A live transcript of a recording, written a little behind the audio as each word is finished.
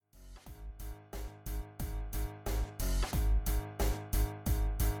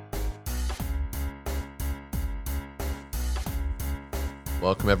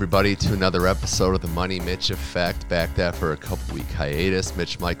Welcome, everybody, to another episode of the Money Mitch Effect. Back after a couple-week hiatus.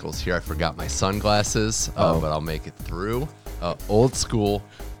 Mitch Michaels here. I forgot my sunglasses, but I'll make it through. Old school.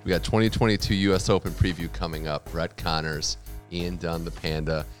 We got 2022 U.S. Open preview coming up. Brett Connors, Ian Dunn, the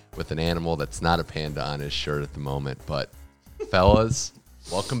panda, with an animal that's not a panda on his shirt at the moment. But, fellas,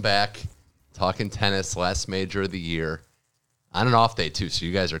 welcome back. Talking tennis, last major of the year. On an off day, too, so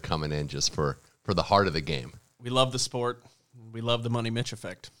you guys are coming in just for the heart of the game. We love the sport. We love the Money Mitch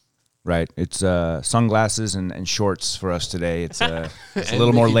Effect. Right. It's sunglasses and shorts for us today. It's a little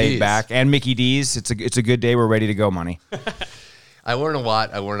Mickey more laid D's. back. And Mickey D's. It's a good day. We're ready to go, Money. I learn a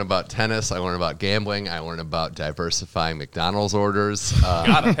lot. I learn about tennis. I learn about gambling. I learn about diversifying McDonald's orders.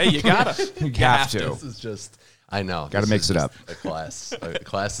 Hey, you gotta. You have to. This is just, I know. Gotta this mix is it up. just A class.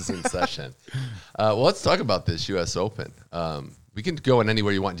 Class is in session. Well, let's talk about this U.S. Open. We can go in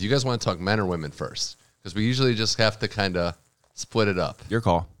anywhere you want. Do you guys want to talk men or women first? Because we usually just have to kind of split it up. Your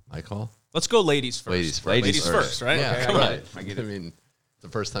call. My call? Let's go ladies first. Ladies first. Ladies first, right? Yeah, Okay, right. I get I it. mean, it's the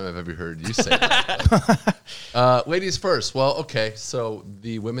first time I've ever heard you say that. Ladies first. Well, okay. So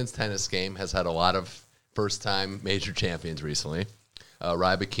the women's tennis game has had a lot of first-time major champions recently.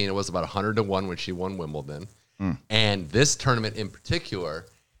 Rybakina was about 100-1 when she won Wimbledon. And this tournament in particular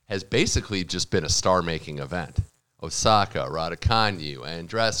has basically just been a star-making event. Osaka, Raducanu,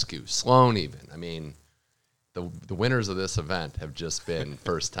 Andreescu, Sloane even. I mean, the winners of this event have just been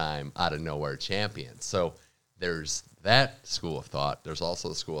first-time, out-of-nowhere champions. So there's that school of thought. There's also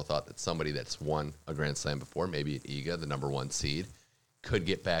the school of thought that somebody that's won a Grand Slam before, maybe at Iga, the number one seed, could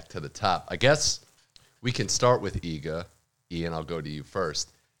get back to the top. I guess we can start with Iga. Ian, I'll go to you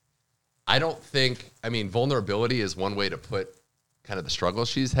first. I don't think, vulnerability is one way to put kind of the struggle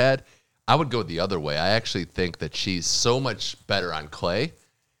she's had. I would go the other way. I actually think that she's so much better on clay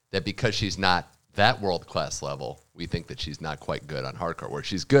that because she's not that world-class level, we think that she's not quite good on hard court, where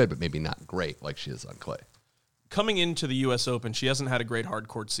she's good but maybe not great like she is on clay. Coming into the U.S. Open, she hasn't had a great hard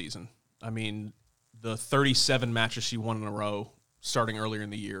court season. I mean, the 37 matches she won in a row starting earlier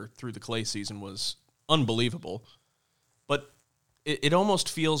in the year through the clay season was unbelievable. But it almost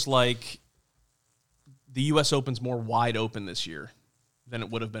feels like the U.S. Open's more wide open this year than it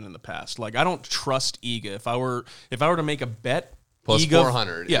would have been in the past. Like, I don't trust Iga. If I were to make a bet, Plus Iga,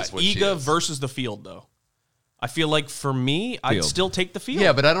 400 is what she Iga is. versus the field, though. I feel like for me, I'd Field. still take the field.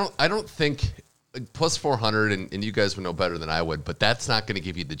 Yeah, but I don't think like, plus 400, and you guys would know better than I would, but that's not going to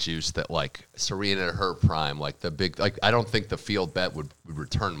give you the juice that like Serena at her prime, like the big, like I don't think the field bet would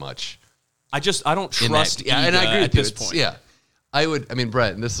return much. I don't in trust that. Iga Yeah, and I agree at with you. this It's- point. Yeah,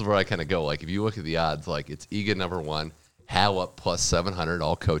 Brett, and this is where I kind of go. Like if you look at the odds, like it's Iga number one, Hal up plus 700,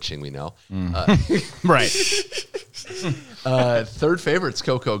 all coaching we know. Right. Third favorite's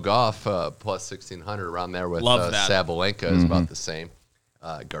Coco Gauff plus 1,600 around there with Love that. Sabalenka is about the same.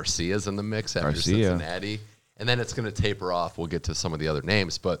 Garcia's in the mix after Garcia. Cincinnati. And then it's going to taper off. We'll get to some of the other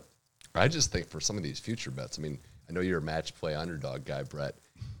names. But I just think for some of these future bets, I know you're a match play underdog guy, Brett.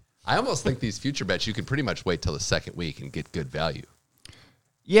 I almost think these future bets, you can pretty much wait till the second week and get good value.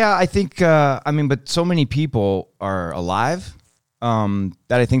 Yeah, I think, but so many people are alive that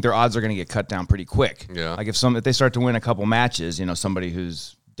I think their odds are going to get cut down pretty quick. Yeah. Like if they start to win a couple matches, somebody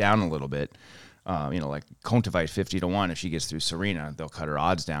who's down a little bit, like Kontaveit 50-1, if she gets through Serena, they'll cut her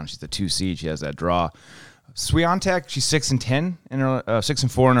odds down. She's the 2 seed. She has that draw. Swiatek, she's 6-10 in her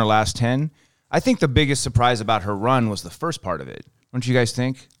 6-4 in her last 10. I think the biggest surprise about her run was the first part of it. Don't you guys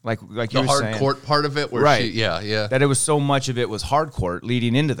think? Like you The were hard saying, court part of it, where Right. yeah. that it was so much of it was hard court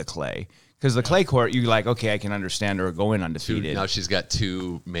leading into the clay. Because the clay court, you're like, okay, I can understand her going undefeated. Now she's got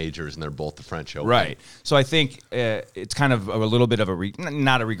two majors, and they're both the French Open. Right. So I think it's kind of a little bit of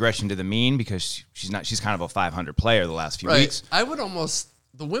not a regression to the mean because she's kind of a 500 player the last few Right. weeks. I would almost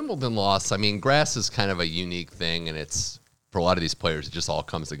the Wimbledon loss. Grass is kind of a unique thing, and it's for a lot of these players, it just all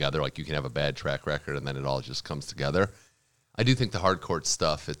comes together. Like you can have a bad track record, and then it all just comes together. I do think the hard court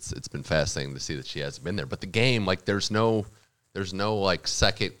stuff. It's been fascinating to see that she hasn't been there. But the game, like, there's no like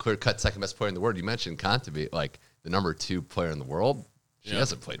clear cut second best player in the world. You mentioned Kontaveit, like the number 2 player in the world. She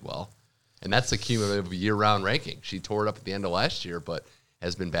hasn't played well, and that's the cumulative year-round ranking. She tore it up at the end of last year, but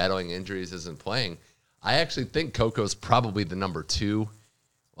has been battling injuries, isn't playing. I actually think Coco's probably the number 2,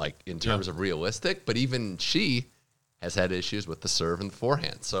 like in terms of realistic. But even she has had issues with the serve and the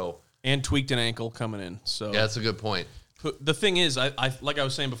forehand. So And tweaked an ankle coming in. So yeah, that's a good point. the thing is, I like I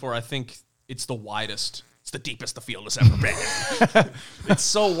was saying before, I think it's the widest. It's the deepest the field has ever been. It's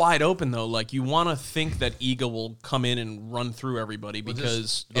so wide open, though. Like, you want to think that Iga will come in and run through everybody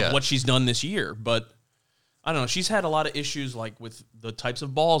because of what she's done this year. But I don't know. She's had a lot of issues like with the types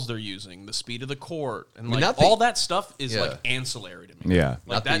of balls they're using, the speed of the court, and all that stuff is like ancillary to me. Yeah.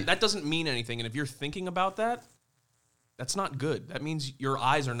 Like that doesn't mean anything. And if you're thinking about that, that's not good. That means your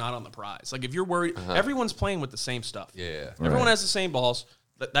eyes are not on the prize. Like if you're worried, everyone's playing with the same stuff. Yeah. Everyone has the same balls.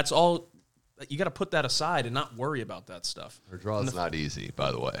 That's all. You got to put that aside and not worry about that stuff. Her draw is not easy,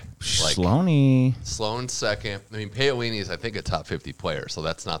 by the way. Like, Sloane's second. I mean, Paolini is, I think, a top 50 player, so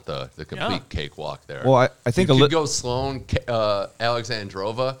that's not the complete cakewalk there. Well, I think you could go Sloane,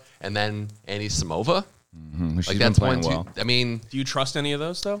 Alexandrova, and then Annie Samova. Mm-hmm. Like that's one, well. I mean, do you trust any of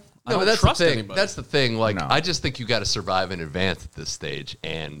those though? No, but that's the thing. Anybody. That's the thing. Like, I just think you got to survive in advance at this stage.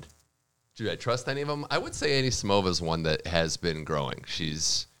 And do I trust any of them? I would say Annie Samova is one that has been growing.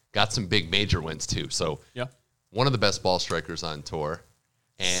 She's got some big major wins too. So one of the best ball strikers on tour,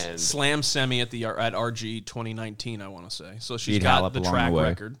 and slam semi at RG 2019. I want to say. So she's got the track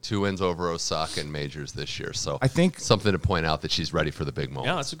record. 2 wins over Osaka in majors this year. So I think something to point out that she's ready for the big moments.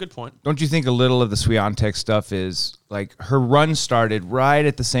 Yeah, that's a good point. Don't you think a little of the Swiatek stuff is like her run started right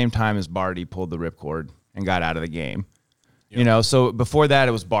at the same time as Barty pulled the ripcord and got out of the game? Yep. You know, so before that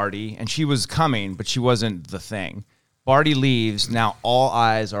it was Barty, and she was coming, but she wasn't the thing. Barty leaves, now all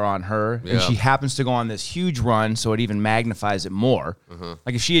eyes are on her, and she happens to go on this huge run, so it even magnifies it more.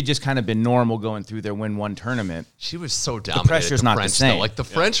 Like if she had just kind of been normal going through their win one tournament, she was so dominated. The pressure's not French, the same. Though. Like the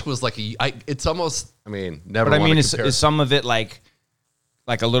French was like it's almost. I mean, never. But I mean, is some of it like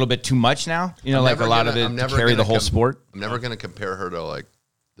a little bit too much now? You know, like a lot of it to carry the whole sport. I'm never going to compare her to like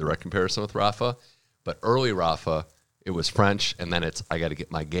direct comparison with Rafa, but early Rafa, it was French, and then it's I got to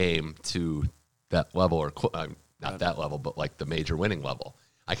get my game to that level or. Not that level, but like the major winning level.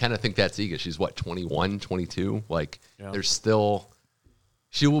 I kind of think that's Iga. She's what, 21, 22? Like, there's still,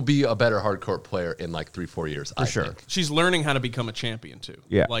 she will be a better hardcourt player in like 3-4 years. I think. She's learning how to become a champion too.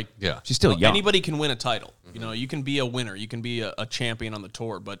 Yeah. Like, she's still young. Anybody can win a title. You know, you can be a winner. You can be a champion on the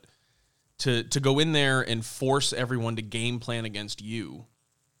tour, but to go in there and force everyone to game plan against you,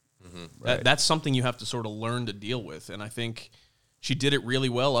 that's something you have to sort of learn to deal with. And I think she did it really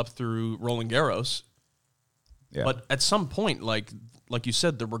well up through Roland Garros. Yeah. But at some point, like you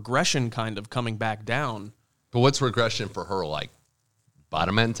said, the regression kind of coming back down. But what's regression for her? Like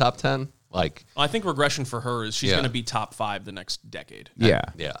bottom end top 10? Like I think regression for her is she's going to be top 5 the next decade. Yeah.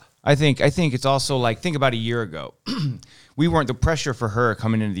 Yeah. I think it's also like, think about a year ago. The pressure for her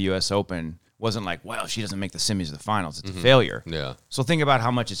coming into the U.S. Open wasn't like, well, she doesn't make the semis or the finals. It's a failure. Yeah. So think about how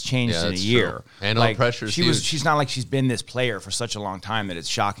much it's changed in a year. And all pressure is huge. She's not like she's been this player for such a long time that it's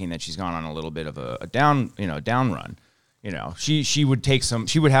shocking that she's gone on a little bit of a down run. You know, she would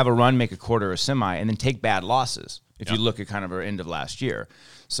have a run, make a quarter or semi, and then take bad losses. If you look at kind of her end of last year.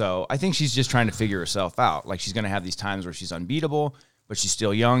 So I think she's just trying to figure herself out. Like she's going to have these times where she's unbeatable, but she's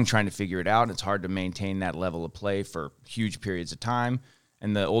still young, trying to figure it out. And it's hard to maintain that level of play for huge periods of time.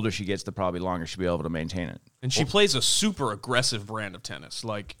 And the older she gets, the probably longer she'll be able to maintain it. And she plays a super aggressive brand of tennis,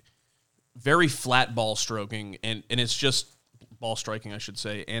 like very flat ball stroking, and it's just ball striking, I should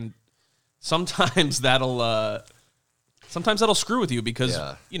say. And sometimes that'll screw with you because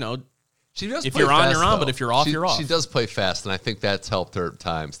you know she does. If you're on, fast, you're on, though. but if you're off, you're off. She does play fast, and I think that's helped her at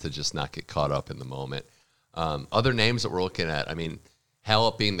times to just not get caught up in the moment. Other names that we're looking at, I mean,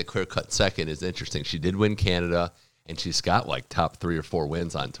 Halep being the clear-cut second is interesting. She did win Canada. And she's got like top 3 or 4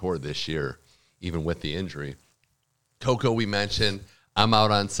 wins on tour this year, even with the injury. Coco, we mentioned. I'm out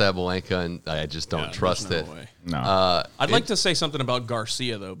on Sabalenka, and I just don't trust it. Way. No. I'd like to say something about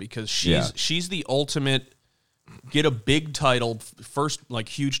Garcia, though, because she's the ultimate get a big title, first like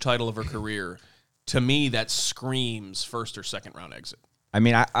huge title of her career. To me, that screams first or second round exit. I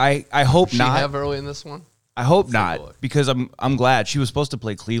mean, I hope Did not. She have early in this one? I hope not, because I'm glad. She was supposed to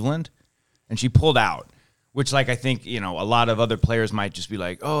play Cleveland, and she pulled out. Which, like, I think, you know, a lot of other players might just be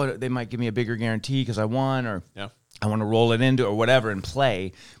like, oh, they might give me a bigger guarantee because I won, or I want to roll it into or whatever and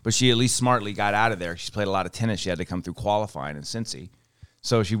play. But she at least smartly got out of there. She's played a lot of tennis. She had to come through qualifying in Cincy.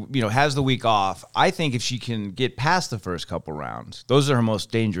 So she, you know, has the week off. I think if she can get past the first couple rounds, those are her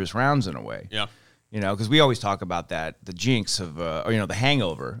most dangerous rounds in a way. Yeah. You know, because we always talk about that, the jinx of, or, you know, the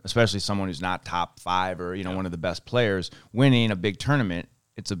hangover, especially someone who's not top 5 or, you know, one of the best players winning a big tournament.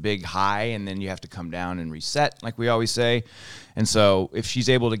 It's a big high, and then you have to come down and reset, like we always say. And so if she's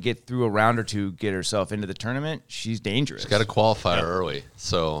able to get through a round or two, get herself into the tournament, she's dangerous. She's got to qualify early.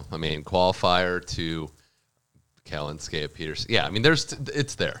 So, I mean, qualifier to Kalinskaya, Peterson. Yeah, I mean,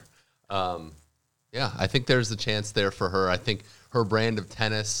 it's there. I think there's a chance there for her. I think her brand of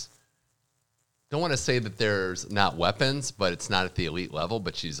tennis, don't want to say that there's not weapons, but it's not at the elite level.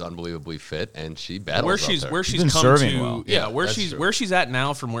 But she's unbelievably fit, and she battles where out she's there. where She's she's been come serving to, well. yeah, That's where true. she's at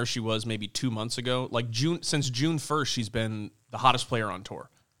now from where she was maybe 2 months ago. Like since June 1st, she's been the hottest player on tour.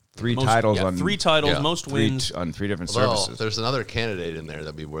 Three Most- titles yeah, on 3 titles, Yeah. most three wins. on 3 different Well, surfaces. there's another candidate in there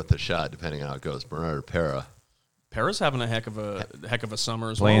that'd be worth a shot, depending on how it goes. Bernard Pera. Para's having a heck of a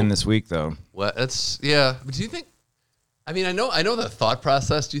summer as Playing well. this week though. Well, that's yeah. But do you think? I mean, I know the thought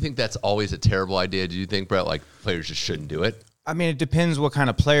process. Do you think that's always a terrible idea? Do you think, Brett, like players just shouldn't do it? I mean, it depends what kind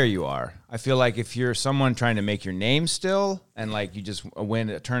of player you are. I feel like if you're someone trying to make your name still and like you just win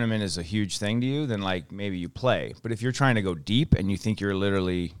a tournament is a huge thing to you, then like maybe you play. But if you're trying to go deep and you think you're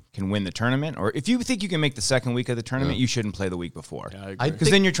literally can win the tournament, or if you think you can make the second week of the tournament, you shouldn't play the week before. Yeah, I agree. I Because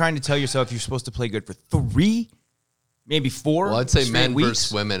then you're trying to tell yourself you're supposed to play good for 3, maybe 4. Well, I'd say straight men weeks.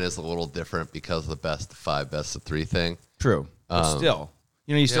 versus women is a little different because of the best of 5, best of 3 thing. True, but still,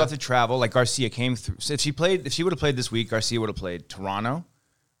 you still yeah. have to travel. Like Garcia came through. So if she would have played this week, Garcia would have played Toronto,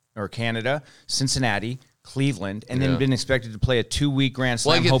 or Canada, Cincinnati, Cleveland, and then Yeah. been expected to play a 2-week Grand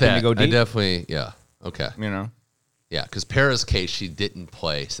Well, I Slam, get hoping that. to go I deep. definitely, okay. Yeah, because Pera's case, she didn't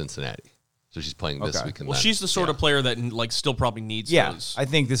play Cincinnati. So she's playing this Okay. week. And Well, then. she's the sort of player that like still probably needs Yeah, those. I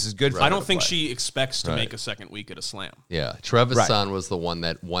think this is good. For I her don't to think play. she expects to Right. make a second week at a slam. Yeah, Trevisan Right. was the one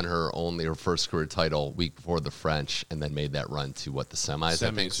that won her first career title week before the French, and then made that run to the semis. I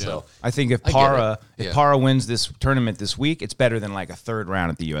think Semis, yeah. so. I think if I get Para it. Yeah. Para wins this tournament this week, it's better than like a 3rd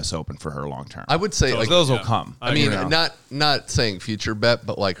round at the U.S. Open for her long term. I would say like Those will yeah. come. I mean, you know? not saying future bet,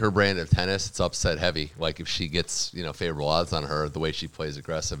 but like her brand of tennis, it's upset heavy. Like if she gets favorable odds on her, the way she plays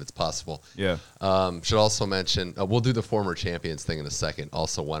aggressive, it's possible. Yeah. Should also mention we'll do the former champions thing in a second.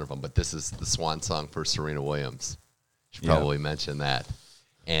 Also one of them, but this is the swan song for Serena Williams. Should Yeah. probably mention that.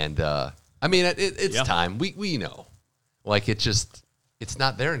 And I mean, it's Yeah. time. We know, like it's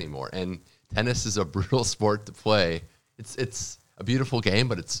not there anymore. And tennis is a brutal sport to play. It's a beautiful game,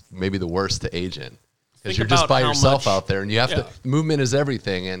 but it's maybe the worst to age in Think because you're just about by how yourself much- out there, and you have Yeah. to. Movement is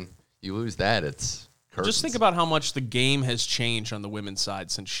everything, and you lose that. It's curtains. Just think about how much the game has changed on the women's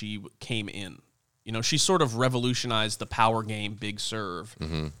side since she came in. She sort of revolutionized the power game, big serve.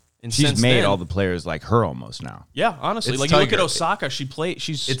 Mm-hmm. And She's since made then- all the players like her almost now. Yeah, honestly, It's like you look Tiger. at Osaka,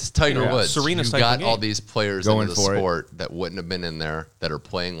 she's It's Tiger Yeah. Woods. Serena's You've type of got all game. these players Going in the for it. sport that wouldn't have been in there that are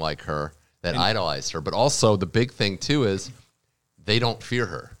playing like her, that idolize her. But also the big thing too is they don't fear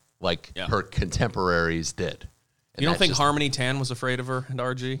her like Yeah. her contemporaries did. And You don't that's think just- Harmony Tan was afraid of her at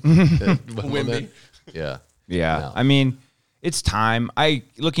RG? well, Wimby? then- Yeah. Yeah. No. I mean, it's time.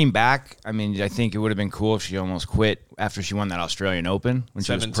 Looking back, I mean, I think it would have been cool if she almost quit after she won that Australian Open when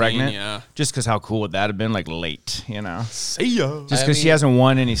she was 17, pregnant. yeah. Just because how cool would that have been? Like late, See ya. Just I because she mean, hasn't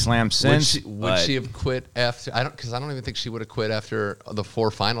won any slams since. Would but- she have quit after? I don't even think she would have quit after the 4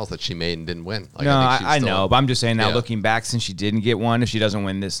 finals that she made and didn't win. Like, No, think she I still- know, but I'm just saying now, Yeah. looking back, since she didn't get one, if she doesn't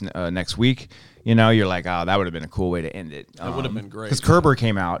win this next week, you're like, oh, that would have been a cool way to end it. That would have been great. Because Kerber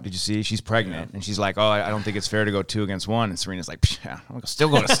came out. Did you see? She's pregnant, and she's like, "Oh, I don't think it's fair to go 2 against 1." And Serena's like, "Yeah, I'm still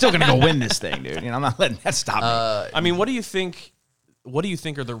gonna go win this thing, dude. I'm not letting that stop me." I mean, what do you think? What do you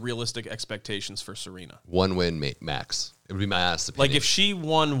think are the realistic expectations for Serena? 1 win max. It would be my honest opinion. Like, if she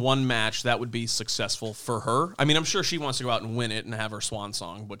won one match, that would be successful for her. I mean, I'm sure she wants to go out and win it and have her swan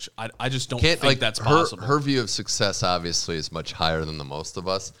song, which I just don't think that's possible. Her view of success obviously is much higher than the most of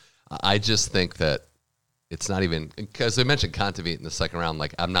us. I just think that it's not even because I mentioned Kontaveit in the second round.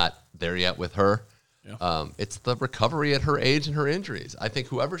 Like I'm not there yet with her. Yeah. It's the recovery at her age and her injuries. I think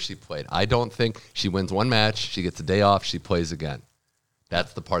whoever she played, I don't think she wins one match, she gets a day off, she plays again.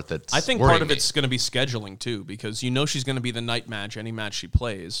 That's the part that's I think worrying part of me. it's going to be scheduling too, because she's going to be the night match any match she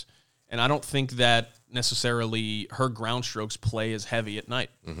plays, and I don't think that necessarily her ground strokes play as heavy at night.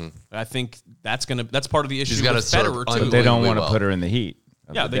 Mm-hmm. I think that's part of the issue She's gotta with serve Federer too. But they don't unbelievably want to well. put her in the heat.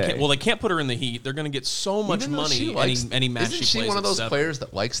 of Yeah, the they day. can't. Well, they can't put her in the heat. They're going to get so much Even though money she likes- any match Isn't she she plays. one of at those 7. players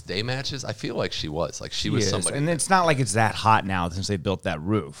that likes day matches? I feel like she was. Like she was Yes, somebody. and it's not like it's that hot now since they built that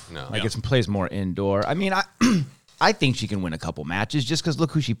roof. No. Like Yeah. it plays more indoor. I mean, I think she can win a couple matches just because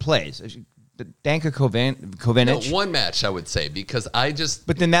look who she plays. Danka Kovinic. No, one match I would say because I just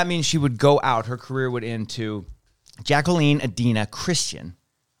But then that means she would go out. Her career would end to Jacqueline Adina Christian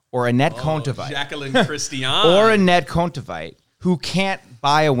or Annette Kontaveit. Jacqueline Christian. Or Annette Kontaveit, who can't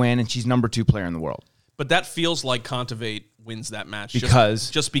buy a win, and she's number 2 player in the world. But that feels like Kontaveit wins that match Because?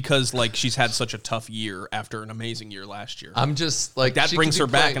 just because like she's had such a tough year after an amazing year last year. I'm just like that she brings could her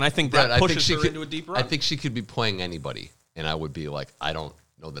be back, playing- and I think Brett, that pushes she her could- into a deep run. I think she could be playing anybody, and I would be like, I don't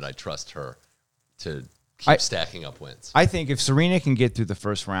know that I trust her to keep stacking up wins. I think if Serena can get through the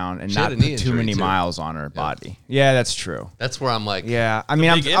first round and She not had a knee put too injury, many too. miles on her body. Yeah, that's true. That's where I'm like, Yeah, I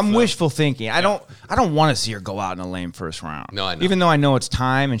mean, big if, I'm though. wishful thinking. I don't want to see her go out in a lame first round. No, I know. Even though I know it's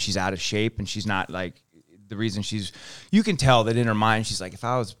time and she's out of shape and she's not like the reason you can tell that in her mind she's like, if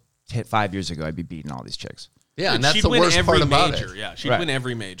I was 5 years ago, I'd be beating all these chicks. yeah, and that's she'd the win worst every part about major. it. Yeah, she'd Right. win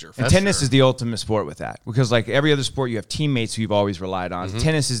every major. And tennis is the ultimate sport with that because like every other sport, you have teammates who you've always relied on.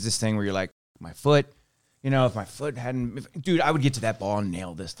 Tennis is this thing where you're like, my foot, if my foot dude, I would get to that ball and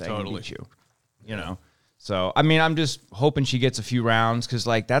nail this thing Totally. and beat you, So, I mean, I'm just hoping she gets a few rounds because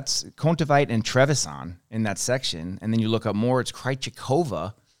like that's Kontaveit and Trevisan in that section. And then you look up more, it's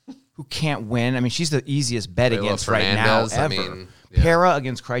Krejcikova who can't win. I mean, she's the easiest bet Leylah against right now Fernandez, I ever. mean, yeah. Para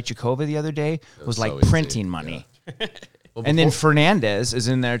against Krejcikova the other day was so like easy. printing money. Well, And then before- Fernandez is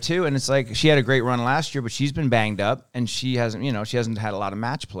in there too, and it's like she had a great run last year, but she's been banged up, and she hasn't had a lot of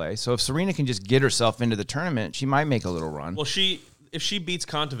match play. So if Serena can just get herself into the tournament, she might make a little run. Well, if she beats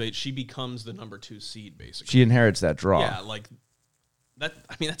Kontaveit, she becomes the number 2 seed basically. She inherits that draw. Yeah, like that.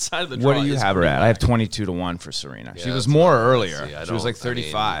 I mean, that side of the draw. What do you is have her pretty at? I have whack. 22-1 for Serena. She Yeah, was that's more what I wanna earlier. see. I She was don't- like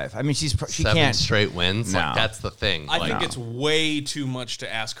 35. I mean, she 7 can't. straight wins. No. Like that's the thing. I Like, think it's way too much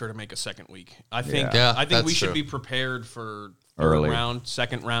to ask her to make a second week. I think Yeah. I think that's we should true. be prepared for Early. third round,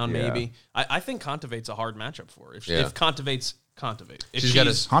 second round, Yeah. maybe. I think Kontaveit's a hard matchup for her. If Yeah. Kontaveit's Kontaveit. If She's got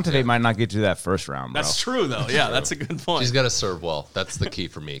a- Kontaveit might not get to that first round, bro. That's true though. Yeah, that's a good point. she's got to serve well. That's the key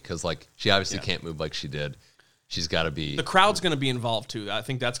for me because like she obviously can't move like she did. She's got to be. the crowd's going to be involved too. I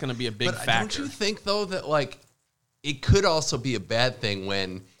think that's going to be a big But factor. don't you think though that like it could also be a bad thing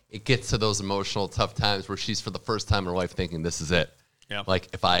when it gets to those emotional tough times where she's for the first time in her life thinking this is it. Yeah. Like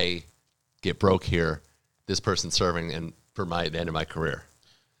if I get broke here, this person's serving and for the end of my career.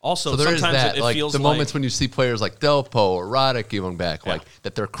 Also, So there is sometimes that. it Like feels the like moments when you see players like Delpo or Roddick going back, like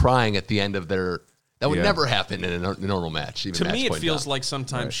that they're crying at the end of their. That would Yeah. never happen in a normal match. Even to match me, it point feels down. like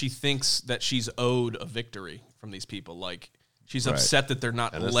sometimes she thinks that she's owed a victory from these people. Like she's Right. upset that they're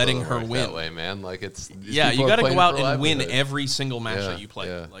not And this letting doesn't her work win. that way, man. Like it's these Yeah, people you are got to playing go out for a and win livelihood. every single match Yeah, that you play.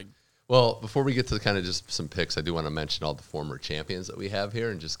 yeah. Like Well, before we get to kind of just some picks, I do want to mention all the former champions that we have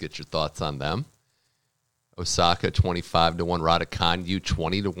here and just get your thoughts on them. Osaka 25-1, Raducanu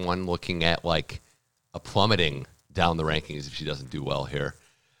 20-1, looking at like a plummeting down the rankings if she doesn't do well here.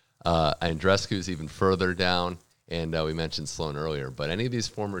 Andreescu's even further down, and we mentioned Sloane earlier. But any of these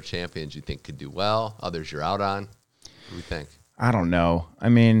former champions you think could do well? Others you're out on? What do we think? I don't know. I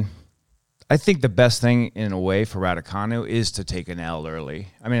mean, I think the best thing in a way for Raducanu is to take an L early.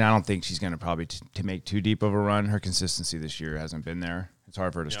 I mean, I don't think she's going to probably to make too deep of a run. Her consistency this year hasn't been there. It's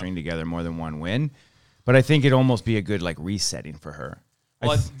hard for her to string together more than one win. But I think it'd almost be a good like resetting for her.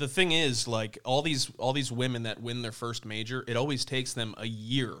 Well, the thing is, like all these women that win their first major, it always takes them a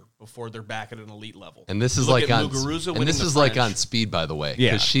year before they're back at an elite level. And this is Look like at on Muguruza and winning this the is like French. on speed, by the way.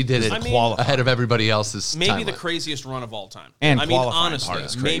 Yeah. Because she did it I mean, ahead of everybody else's Maybe the timeline. craziest run of all time. And I mean, qualifying honestly, part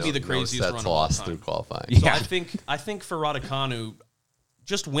is maybe the No craziest sets run of all lost time. through qualifying. So Yeah. I think for Raducanu,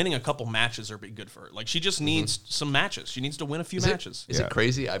 just winning a couple matches are be good for her. Like she just needs some matches. She needs to win a few matches. Is Yeah. it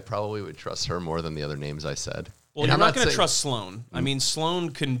crazy? I probably would trust her more than the other names I said. Well, And you're I'm not going to saying- trust Sloane. I mean,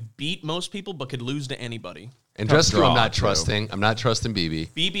 Sloane can beat most people, but could lose to anybody. Andreescu, draw, I'm not too. trusting. I'm not trusting BB.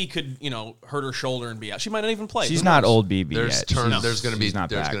 BB could, hurt her shoulder and be out. She might not even play. She's Who not knows? old BB There's yet. there's going to be she's not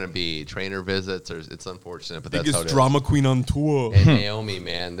there's back. going to be trainer visits. It's unfortunate, but that's Biggest how it is. drama queen on tour. And Naomi,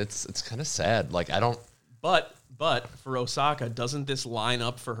 man, it's kind of sad. Like I don't. But for Osaka, doesn't this line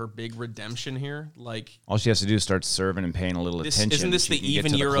up for her big redemption here? Like All she has to do is start serving and paying a little this attention. isn't this She the can get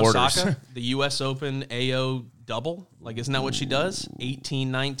even to the year quarters. Osaka? The US Open AO double? Like isn't that what she does?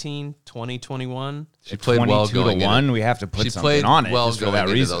 18-19, 20-21. She played well 22 going to 1. into- We have to put She something played on it well just for going that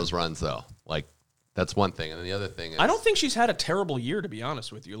into reason. those runs, though. Like that's one thing, and then the other thing is I don't think she's had a terrible year, to be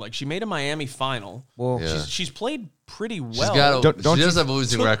honest with you. Like she made a Miami final. Well, Yeah. She's played pretty well. she's got. Don't She you- does have a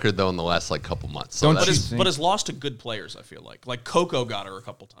losing record though in the last like couple months. So Don't that's, you but, think- but has lost to good players, I feel like. Like Coco got her a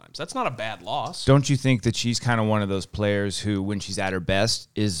couple times. That's not a bad loss. Don't you think that she's kind of one of those players who, when she's at her best,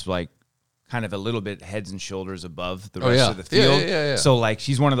 is like kind of a little bit heads and shoulders above the rest yeah. of the field? Yeah. So like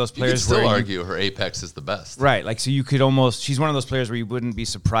she's one of those you could players still where argue her apex is the best. right, like so you could almost she's one of those players where you wouldn't be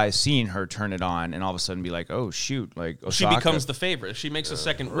surprised seeing her turn it on and all of a sudden be like, oh shoot, like She Osaka. becomes the favorite. If she makes a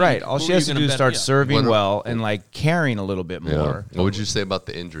second week, right. All who she are has you to do gonna is bet- start yeah. serving What- well and like carrying a little bit Yeah. more. What would you say about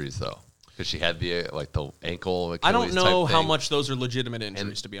the injuries though? Because she had the like the ankle. I don't Achilles know type how thing. much those are legitimate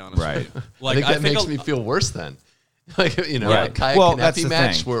injuries, to be honest. Right. with you. I Like think that makes a- me feel worse then. Like Right. a Kaya Well, that's Kanepi the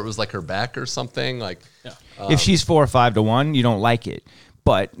match thing. where it was like her back or something. Like If she's 4 or 5 to 1, you don't like it.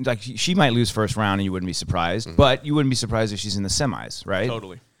 But like she might lose first round and you wouldn't be surprised. But you wouldn't be surprised if she's in the semis, right?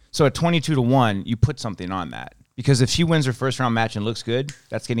 Totally. So at 22-1, you put something on that. Because if she wins her first round match and looks good,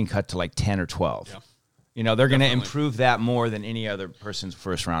 that's getting cut to like 10 or 12. Yeah. You know, they're going to Definitely. improve that more than any other person's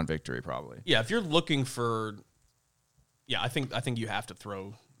first round victory, probably. Yeah, if you're looking for, I think you have to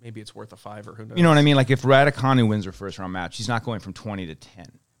throw. Maybe it's worth a 5 or who knows. You know what I mean? Like if Raducanu wins her first round match, she's not going from 20 to 10.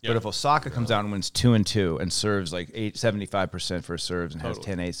 Yeah. But if Osaka comes out and wins 2-2 and serves like 75% for serves and has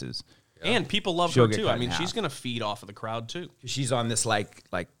 10 aces, And people love She'll her get too. cut I in mean, half. she's going to feed off of the crowd too. she's on this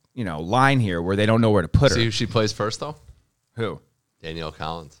line here where they don't know where to put her. See who she plays first, though? Who? Danielle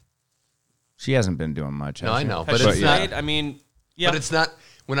Collins. She hasn't been doing much. No, has I she? know, Has but she it's not. played? I mean, yeah. But it's not.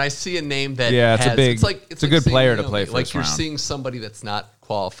 When I see a name that Yeah, has, it's a good saying player to Naomi. play Like first you're round. seeing somebody that's not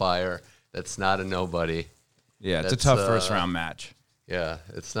qualifier, that's not a nobody. Yeah, it's a That's, tough first round match. Yeah,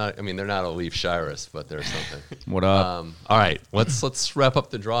 it's not. I mean, they're not a Leaf Shirus, but there's something. What up? All right, let's wrap up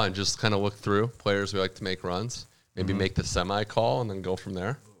the draw and just kind of look through players we like to make runs. Maybe make the semi call and then go from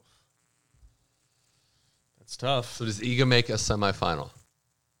there. That's tough. So does Iga make a semifinal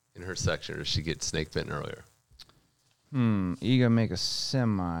in her section, or does she get snake bitten earlier? Iga make a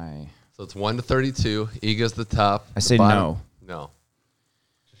semi. So it's 1-32. Iga's the top. I The say bottom- no. No.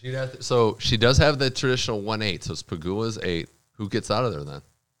 So she does have the traditional 1-8. So it's Pegula's 8. Who gets out of there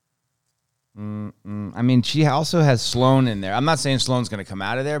then? I mean, she also has Sloane in there. I'm not saying Sloane's going to come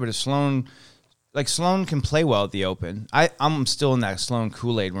out of there, but if Sloane can play well at the Open. I'm still in that Sloane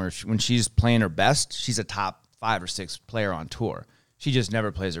Kool-Aid where when she's playing her best, she's a top 5 or 6 player on tour. She just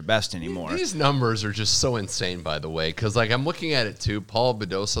never plays her best anymore. These numbers are just so insane, by the way, because like I'm looking at it too. Paula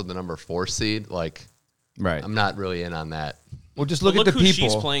Badosa, the number 4 seed. Like Right. I'm not really in on that. Well, just Look look at the who people.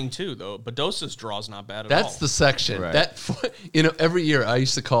 she's playing too, though. Badosa's draw's not bad at all. That's the section. Right. That every year I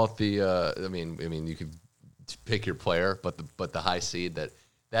used to call it the. I mean, you could pick your player, but the high seed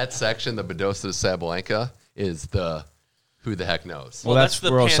that section, the Badosa to Sabalenka, is the who the heck knows. Well, that's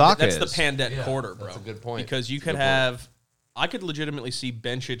where Osaka That's is. the Pandet quarter, bro. that's a good point. Because you That's a could good point. have, I could legitimately see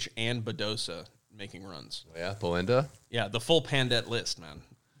Bencic and Badosa making runs. Yeah, Belinda. Yeah, the full Pandet list, man.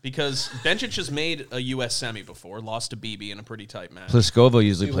 Because Bencic has made a U.S. semi before, lost to BB in a pretty tight match. Pliskova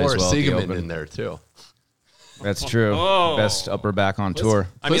usually plays Laura well at the Siegemund Open. in there too. That's true. Oh. Best upper back on tour.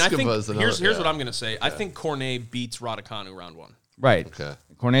 I mean, I think Pliskova's another- here's yeah. what I'm going to say. I think Cornet beats Raducanu round 1. Right. Okay.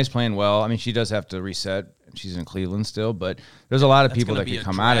 Cornet's playing well. I mean, she does have to reset. She's in Cleveland still, but there's a lot of people gonna that be could a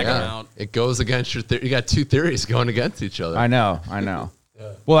come out of drag there. out. It goes against your theory. You got 2 theories going against each other. I know.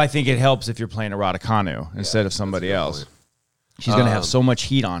 Well, I think it helps if you're playing a Raducanu instead of somebody good else. point. She's going to have so much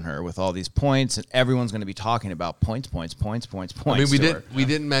heat on her with all these points, and everyone's going to be talking about points. I mean, to her. we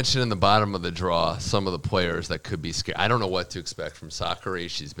didn't mention in the bottom of the draw some of the players that could be scared. I don't know what to expect from Sakari.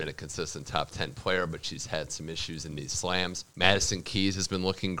 She's been a consistent top 10 player, but she's had some issues in these slams. Madison Keys has been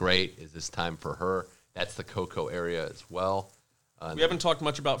looking great. Is this time for her? That's the Coco area as well. We haven't talked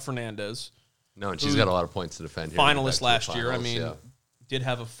much about Fernandez. No, and she's got a lot of points to defend here. Finalist Back to the last year. I finals, mean, yeah. did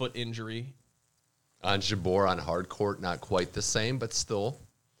have a foot injury. On Jabor on hard court, not quite the same, but still,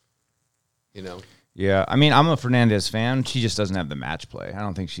 Yeah, I mean, I'm a Fernandez fan. She just doesn't have the match play. I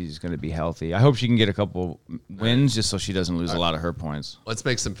don't think she's going to be healthy. I hope she can get a couple wins just so she doesn't lose a lot of her points. Let's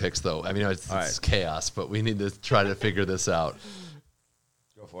make some picks, though. I mean, it's right. chaos, but we need to try to figure this out.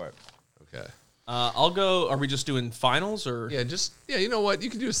 Go for it. Okay. I'll go. Are we just doing finals or Yeah, you know what? You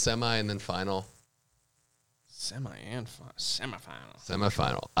can do a semi and then final. semi and semifinal?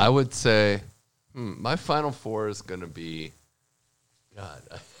 Semifinal. I would say my final 4 is going to be, God,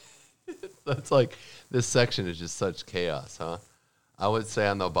 that's like, this section is just such chaos, huh? I would say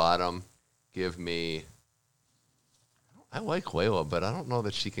on the bottom, give me, I like Layla, but I don't know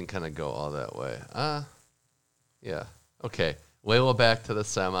that she can kind of go all that way. Yeah. Okay. Layla back to the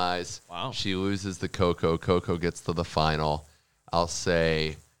semis. Wow. She loses the Coco. Coco gets to the final. I'll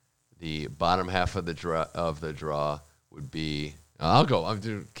say the bottom half of the draw would be, I'll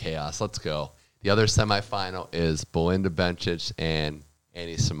do chaos. Let's go. The other semifinal is Belinda Bencic and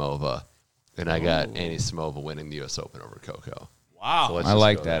Annie Samova. And I got Annie Samova winning the U.S. Open over Coco. Wow. So let's I just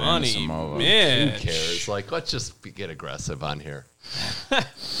like go that. there. Money, Anisimova. man. Who cares? Like, let's just get aggressive on here.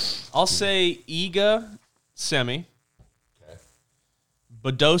 I'll say Iga semi, Okay.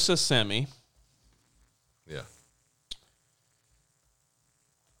 Badosa semi. Yeah.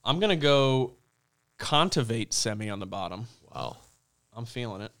 I'm gonna go Contivate semi on the bottom. Wow. I'm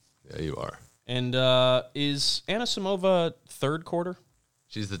feeling it. Yeah, you are. And is Anna Samova third quarter?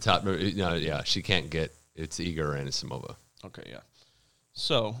 She's the top. No, yeah, she can't get. It's Iga or Anisimova. Okay, yeah.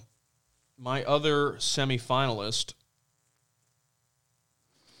 So, my other semifinalist,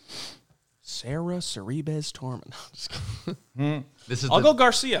 Sarah Ceribes Torment. This is I'll go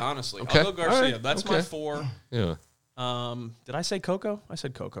Garcia, honestly. Okay. I'll go Garcia. All right. That's Okay. my 4. Yeah. Did I say Coco? I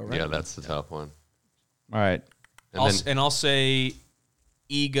said Coco, right? Yeah, that's the top one. All right. And I'll say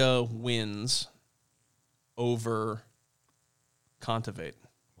Iga wins over Kontaveit.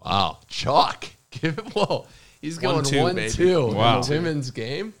 wow, chalk. Whoa, he's going 1-2, baby. 1-2 Wow. in the women's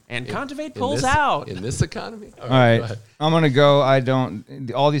game. And Kontaveit In pulls this- out. in this economy. All right. go ahead. I'm going to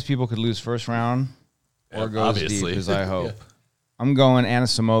go. All these people could lose first round or go as Obviously. deep as I hope. Yeah. I'm going Anna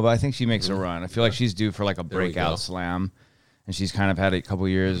Samova. I think she makes a run. I feel like she's due for like a we go. breakout slam. And she's kind of had a couple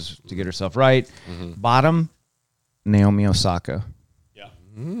years to get herself right. Mm-hmm. Bottom, Naomi Osaka. Yeah.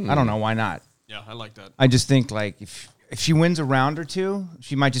 I don't know. Why not? Yeah, I like that. I just think like if she wins a round or two,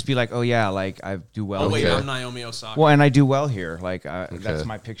 she might just be like, oh yeah, like I do well Oh, wait, here. I'm Naomi Osaka. Well, and I do well here. Like that's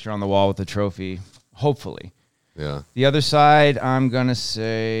my picture on the wall with the trophy. Hopefully. Yeah. The other side, I'm gonna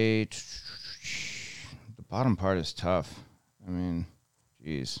say the bottom part is tough. I mean,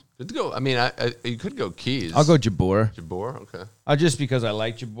 geez. Good to go. I mean, you could go Keys. I'll go Jabeur. Jabeur. Okay. Just because I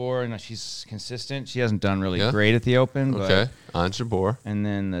like Jabeur and she's consistent. She hasn't done really Yeah. great at the Open. Okay. On Jabeur. And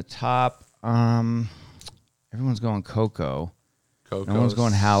then the top, everyone's going Coco. Coco. No one's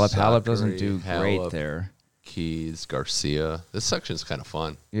going Halep. Halep doesn't Zachary, do great Halep, there. Keys, Garcia. This section's kind of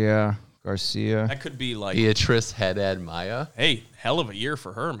fun. Yeah, Garcia. That could be like, Beatrice, Haddad, Maya. hey, hell of a year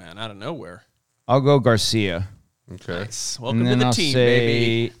for her, man, out of nowhere. I'll go Garcia. Okay. Welcome And to then the I'll team,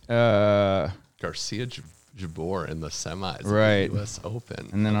 say, baby. Garcia, Jabeur in the semis. Right. Of the U.S. Open.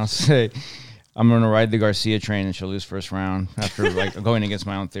 And then I'll say, I'm going to ride the Garcia train and she'll lose first round after like going against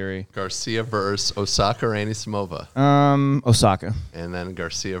my own theory. Garcia versus Osaka or Anisimova. Osaka. And then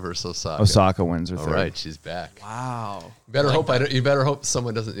Garcia versus Osaka. Osaka wins her All third. right, she's back. Wow. You better hope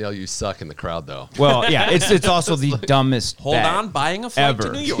someone doesn't yell "you suck" in the crowd, though. Well, yeah, it's also the dumbest Hold bet on, buying a flight ever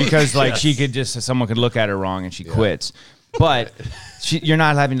to New York. because like she could just someone could look at her wrong and she quits. But you're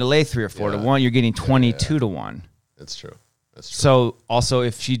not having to lay 3 or 4 to 1. You're getting 22 to 1. That's true. That's true. So also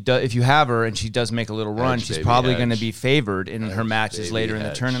if you have her and she does make a little run, Edge, she's baby, probably going to edge. be favored in her matches baby, later in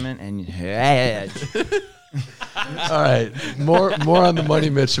the edge. tournament. And edge. All right, more on the Money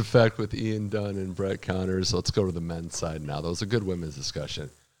Mitch effect with Ian Dunn and Brett Connors. Let's go to the men's side now. That was a good women's discussion.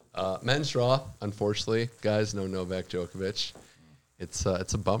 Men's draw, unfortunately, guys, no Novak Djokovic. It's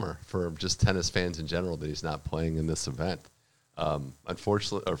a bummer for just tennis fans in general that he's not playing in this event.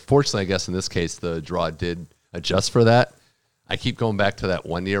 Fortunately, I guess in this case the draw did adjust for that. I keep going back to that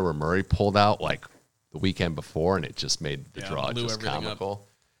one year where Murray pulled out like the weekend before, and it just made the draw blew just everything up. comical.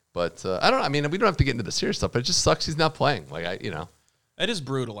 But I don't know. I mean, we don't have to get into the serious stuff, but it just sucks he's not playing. It is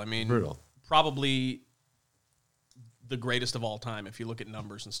brutal. I mean, Brutal. Probably the greatest of all time if you look at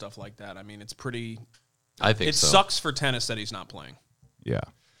numbers and stuff like that. I mean, it's pretty. I think It so. sucks for tennis that he's not playing. Yeah.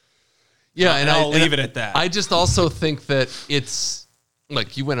 Yeah, And I'll leave it at that. I just also think that it's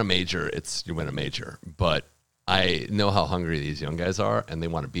like you win a major, you win a major. But I know how hungry these young guys are, and they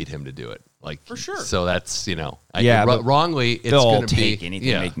want to beat him to do it. Like For sure. So that's but wrongly it's They'll all going to be take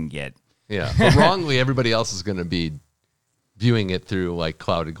anything they can get. Yeah, but wrongly everybody else is going to be viewing it through like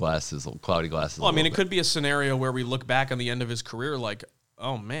cloudy glasses. Well, I mean, a it little could be a scenario where we look back on the end of his career like,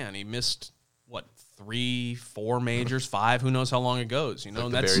 oh man, he missed what 3, 4 majors, 5. Who knows how long it goes? You know, bit.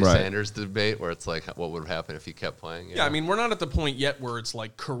 and The that's Barry Right. Sanders debate where it's like, what would have happened if he kept playing? yeah. I mean, we're not at the point yet where it's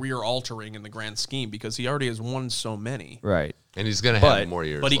like career altering in the grand scheme because he already has won so many. Right. and he's going to but- have more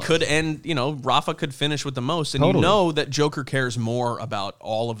years. But he left. could end, Rafa could finish with the most. And Totally. you know that Joker cares more about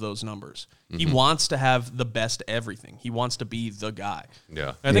all of those numbers. He wants to have the best everything. He wants to be the guy.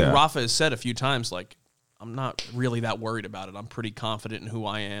 Yeah. I think Yeah. Rafa has said a few times, like, I'm not really that worried about it. I'm pretty confident in who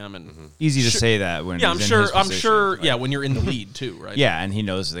I am. And Easy to say that when yeah, he's in his I'm position. sure. Like, Yeah, when you're in the lead too, right? Yeah, and he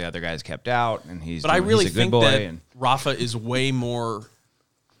knows the other guys kept out, and he's. But I really he's a good think boy, that and Rafa is way more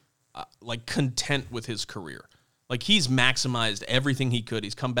like content with his career. Like he's maximized everything he could.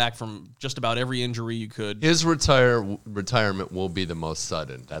 He's come back from just about every injury you could. His retirement will be the most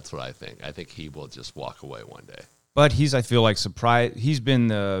sudden. That's what I think. I think he will just walk away one day. But I feel like surprise. He's been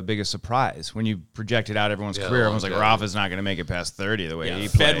the biggest surprise when you projected out everyone's Yeah, career. Everyone's like, longevity. Rafa's not going to make it past 30 the way Yeah, he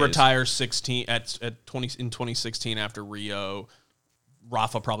Fed plays. retires 16 at 20 in 2016 after Rio.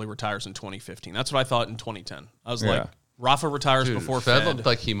 Rafa probably retires in 2015. That's what I thought in 2010. I was like, Yeah. Rafa retires Dude, before Fed Fed. looked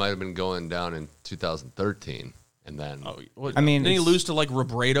like he might have been going down in 2013, and then What- I mean, didn't he it's- lose to like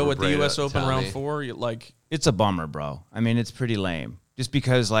Robredo at the Robredo, U.S. Open round Tommy. 4? Like, It's a bummer, bro. I mean, it's pretty lame. Just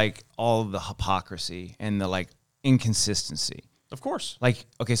because like all the hypocrisy and the like inconsistency. of course. Like,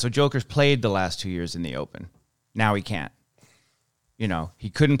 okay, so Joker's played the last 2 years in the Open. Now he can't. He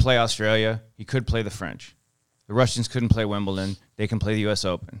couldn't play Australia. He could play the French. The Russians couldn't play Wimbledon. They can play the U.S.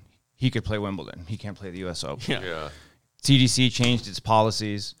 Open. He could play Wimbledon. He can't play the U.S. Open. Yeah. yeah, CDC changed its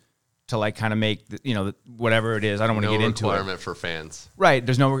policies to like kind of make whatever it is. I don't want to get into it. No requirement for fans. Right.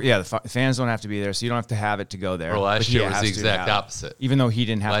 There's no. Yeah. The fans don't have to be there, so you don't have to have it to go there. Or last year was the exact opposite. Even though he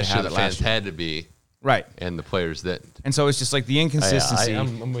didn't have to have it last year. Last year the fans had to be. Right. And the players didn't. And so it's just like the inconsistency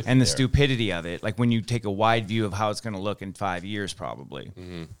I'm with and you the there. stupidity of it. Like when you take a wide view of how it's going to look in 5 years, probably.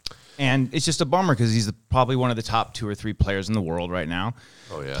 Mm-hmm. And it's just a bummer because he's probably one of the top 2 or 3 players in the world right now.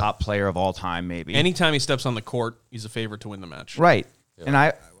 Oh, yeah. Top player of all time, maybe. Anytime he steps on the court, he's a favorite to win the match. Right. Yeah. And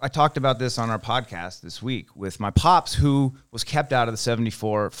I talked about this on our podcast this week with my pops, who was kept out of the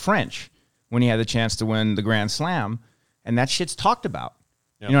 74 French when he had the chance to win the Grand Slam. And that shit's talked about.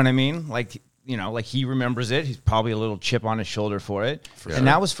 Yep. You know what I mean? Like he remembers it. He's probably a little chip on his shoulder for it. And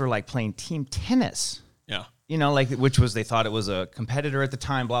that was for like playing team tennis. Yeah. Which was, they thought it was a competitor at the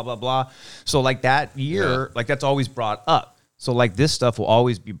time, blah, blah, blah. So like that year, like that's always brought up. So like this stuff will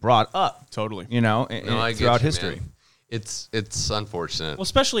always be brought up. Totally. Throughout history. Man. It's unfortunate. Well,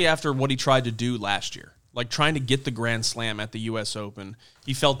 especially after what he tried to do last year. Like trying to get the Grand Slam at the U.S. Open.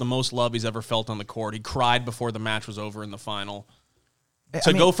 He felt the most love he's ever felt on the court. He cried before the match was over in the final.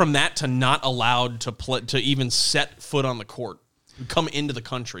 Go from that to not allowed to play, to even set foot on the court, come into the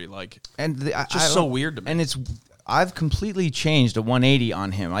country, it's just so weird to me. And I've completely changed a 180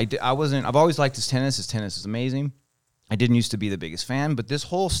 on him. I've always liked his tennis. His tennis is amazing. I didn't used to be the biggest fan, but this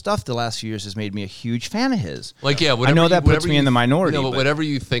whole stuff the last few years has made me a huge fan of his. I know that puts me in the minority. But whatever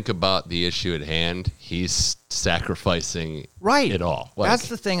you think about the issue at hand, he's sacrificing it all. That's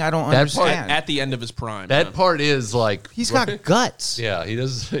the thing I don't understand. At the end of his prime. That part is like... He's got guts. Yeah, he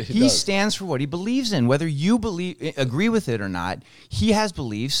does. He stands for what he believes in. Whether you agree with it or not, he has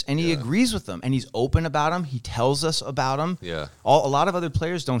beliefs, and he agrees with them, and he's open about them. He tells us about them. Yeah. A lot of other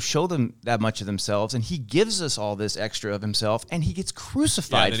players don't show them that much of themselves, and he gives us all this extra of himself, and he gets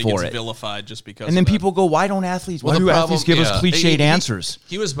crucified and for he gets it. Vilified just because. And then people go, "Why don't athletes? Why do athletes give us cliched answers?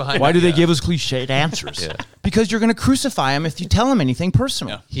 He was behind. Why do they give us cliched answers? Because you're going to crucify him if you tell him anything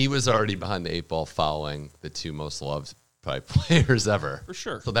personal." Yeah. He was already behind the 8 ball, fouling the 2 most loved probably players ever, for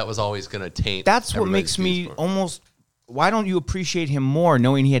sure. So that was always going to taint. That's what makes me almost. Why don't you appreciate him more,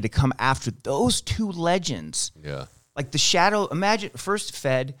 knowing he had to come after those 2 legends? Yeah. Like the shadow. Imagine first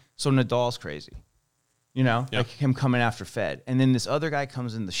Fed, so Nadal's crazy. Like him coming after Fed. And then this other guy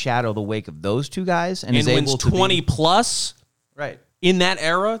comes in the shadow, the wake of those 2 guys, and is wins able to 20 plus. Right. In that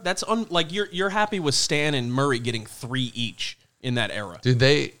era, that's you're happy with Stan and Murray getting 3 each in that era.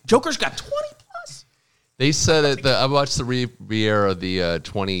 Dude, Joker's got 20 plus. They said I watched the re-air of the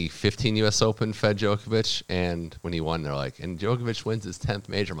 2015 U.S. Open, Fed Djokovic, and when he won, they're like, and Djokovic wins his 10th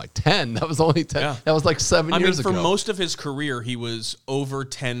major. I'm like, 10? That was only 10. Yeah. That was like 7 years ago. For most of his career, he was over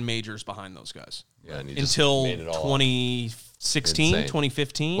 10 majors behind those guys. Yeah, and until 2016,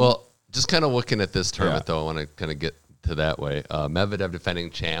 2015. Well, just kind of looking at this tournament, though, I want to kind of get to that way. Medvedev,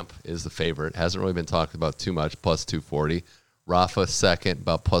 defending champ, is the favorite. Hasn't really been talked about too much, plus 240. Rafa, second,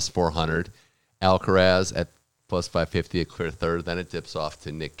 about plus 400. Alcaraz at plus 550, a clear third. Then it dips off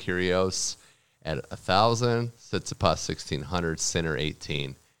to Nick Kyrgios at 1,000. Tsitsipas 1,600. Sinner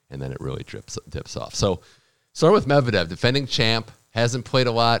 18. And then it really dips off. So start with Medvedev, defending champ. Hasn't played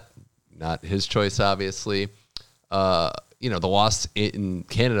a lot. Not his choice, obviously. The loss in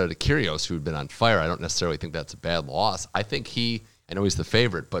Canada to Kyrgios, who had been on fire, I don't necessarily think that's a bad loss. I think I know he's the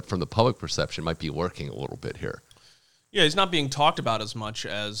favorite, but from the public perception, might be lurking a little bit here. Yeah, he's not being talked about as much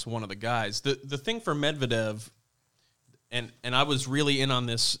as one of the guys. The thing for Medvedev, and I was really in on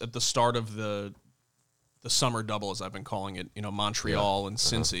this at the start of the summer double, as I've been calling it, Montreal and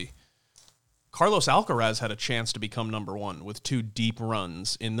Cincy. Carlos Alcaraz had a chance to become number 1 with 2 deep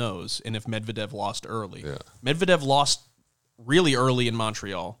runs in those, and if Medvedev lost early. Yeah. Medvedev lost really early in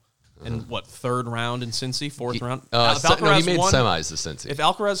Montreal. And third round in Cincy, fourth round? He made semis to Cincy. If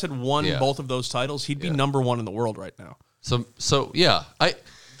Alcaraz had won both of those titles, he'd be number 1 in the world right now. So yeah.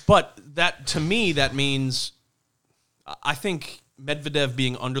 But that, to me, that means I think Medvedev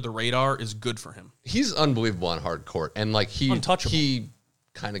being under the radar is good for him. He's unbelievable on hard court. And untouchable. He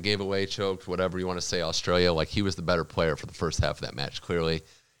kind of gave away, choked, whatever you want to say, Australia. Like, he was the better player for the first half of that match, clearly.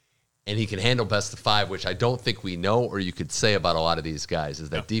 And he can handle best of 5, which I don't think we know, or you could say about a lot of these guys,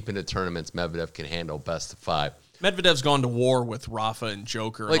 is that deep into tournaments, Medvedev can handle best of 5. Medvedev's gone to war with Rafa and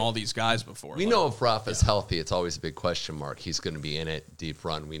Joker and all these guys before. We know if Rafa's healthy, it's always a big question mark. He's going to be in it, deep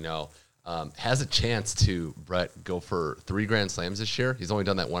run, we know. Has a chance to, Brett, go for 3 Grand Slams this year. He's only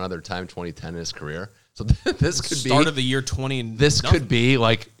done that one other time, 2010 in his career. So this could be... Start of the year 20. This could be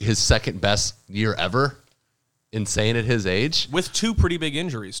like his second best year ever. Insane at his age. With 2 pretty big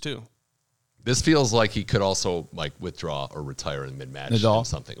injuries, too. This feels like he could also like withdraw or retire in mid-match Nadal? or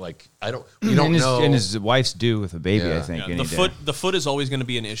something. Like we don't know. And his wife's due with a baby, Yeah. I think. Yeah, any the day. foot is always going to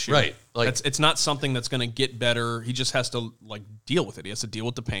be an issue. Right. Like it's not something that's going to get better. He just has to like deal with it. He has to deal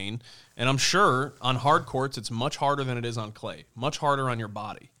with the pain. And I'm sure on hard courts, it's much harder than it is on clay. Much harder on your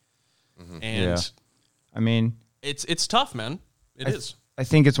body. And Yeah. I mean, it's tough, man. It is. I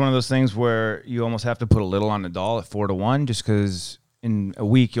think it's one of those things where you almost have to put a little on Nadal at 4-1, just because in a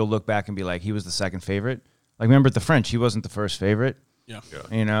week you'll look back and be like, he was the second favorite. Like, remember at the French, he wasn't the first favorite. Yeah.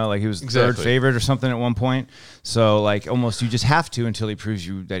 You know, like he was the Exactly. third favorite or something at one point. So, like, almost you just have to until he proves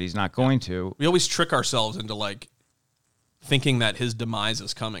you that he's not going to. We always trick ourselves into like thinking that his demise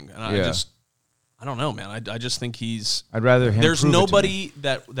is coming. And Yeah. I don't know, man. I just think I'd rather him there's prove it to me. nobody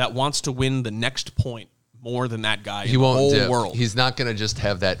that wants to win the next point more than that guy he in won't the whole dip. world. He's not going to just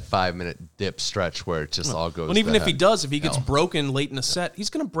have that 5-minute dip stretch where it just all goes. And even to if he heck. does, if he gets No. broken late in a set, he's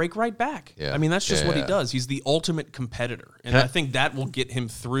going to break right back. Yeah. I mean, that's just Yeah, what he yeah. does. He's the ultimate competitor. And I think that will get him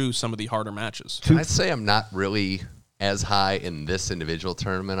through some of the harder matches. Can I say I'm not really as high in this individual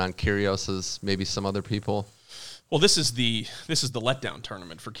tournament on Kyrgios as maybe some other people. Well, this is the letdown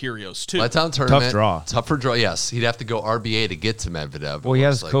tournament for Kyrgios, too. Letdown tournament, draw. tougher draw. Yes, he'd have to go RBA to get to Medvedev. Well, he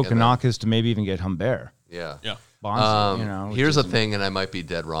has it looks like, and then- Kokkinakis to maybe even get Humbert. Yeah, Yeah. Bonzi, you know. which Here's a is- thing, and I might be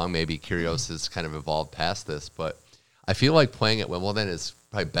dead wrong. Maybe Kyrgios has kind of evolved past this, but I feel like playing at Wimbledon is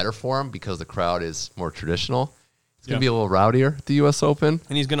probably better for him because the crowd is more traditional. It's going to be a little rowdier at the U.S. Open.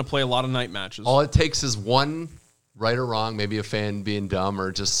 And he's going to play a lot of night matches. All it takes is one right or wrong, maybe a fan being dumb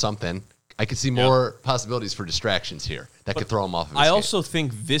or just something. I could see more possibilities for distractions here that could throw him off of his I game. also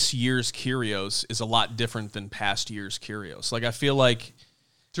think this year's Kyrgios is a lot different than past year's Kyrgios. Like, I feel like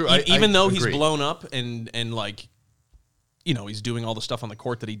True, even though he's agree. blown up and like, you know, he's doing all the stuff on the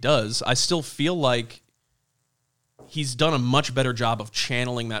court that he does, I still feel like he's done a much better job of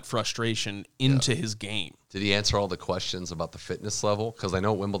channeling that frustration into his game. Did he answer all the questions about the fitness level? Because I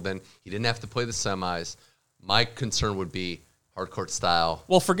know at Wimbledon, he didn't have to play the semis. My concern would be hard court style.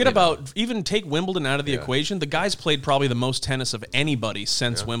 Well, forget about even take Wimbledon out of the equation. The guy's played probably the most tennis of anybody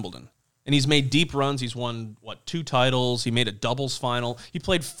since Wimbledon. And he's made deep runs. He's won, 2 titles. He made a doubles final. He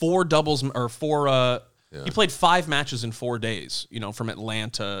played 4 doubles or 4 he played 5 matches in 4 days, you know, from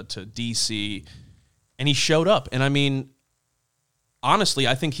Atlanta to DC. And he showed up. And I mean, honestly,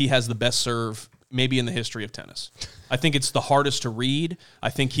 I think he has the best serve maybe in the history of tennis. I think it's the hardest to read. I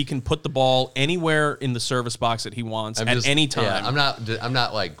think he can put the ball anywhere in the service box that he wants at any time. Yeah, I'm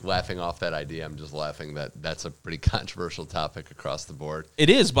not like laughing off that idea. I'm just laughing that that's a pretty controversial topic across the board. It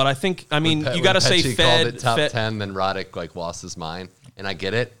is, but I think, I mean, you got to say Petchy Fed. called it top Fed 10, then Roddick like lost his mind, and I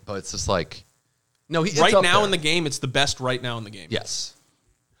get it, but it's just like no. It's right up now there. in the game, it's the best right now in the game. Yes.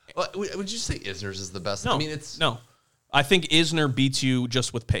 Would you say Isner's is the best? No, I mean, it's no. I think Isner beats you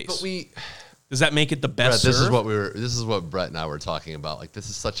just with pace. But Does that make it the Brett, best this serve? is what Brett and I were talking about. Like, this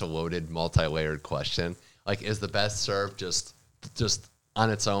is such a loaded, multi-layered question. Like, is the best serve just on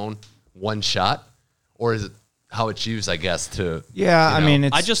its own one shot, or is it how it's used? I guess to Yeah, you I know? mean,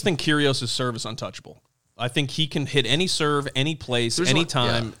 it's I just think Kyrgios' serve is untouchable. I think he can hit any serve, any place, There's any one-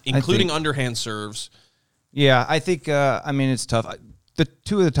 time, yeah. including think- underhand serves. Yeah, I think. I mean, it's tough. The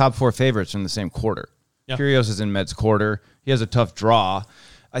 2 of the top 4 favorites are in the same quarter. Yeah. Kyrgios is in Med's quarter. He has a tough draw.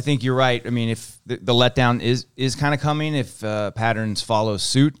 I think you're right. I mean, if the letdown is kind of coming, if patterns follow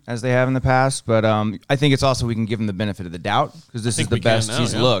suit as they have in the past, but I think it's also we can give him the benefit of the doubt because this is think the we can best now,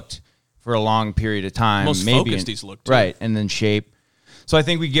 he's yeah. looked for a long period of time. Most maybe focused in- he's looked, too. right, and then shape. So I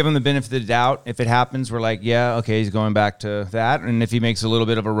think we give him the benefit of the doubt. If it happens, we're like, yeah, okay, he's going back to that. And if he makes a little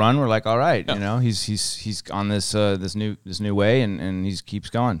bit of a run, we're like, all right, you know, he's on this new way, and he keeps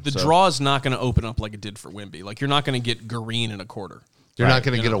going. The So- draw is not going to open up like it did for Wimby. Like, you're not going to get Green in a quarter. you're not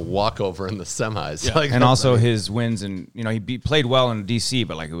going to get a walkover in the semis. Yeah. Like, and also his wins, and you know he played well in DC,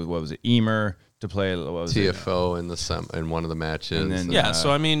 but like what was it, Emer to play? What was it? TFO in one of the matches, And then- Yeah,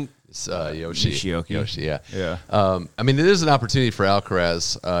 so I mean, Yoshi, Nishioka. yeah. Yeah. I mean, it is an opportunity for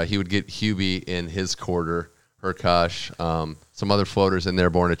Alcaraz. He would get Hubie in his quarter, Hurkacz, some other floaters in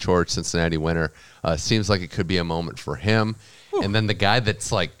there, Borna Coric, Cincinnati winner. Seems like it could be a moment for him. And then the guy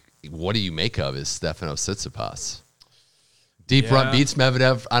that's like, what do you make of is Stefanos Tsitsipas. Deep run, Yeah. beats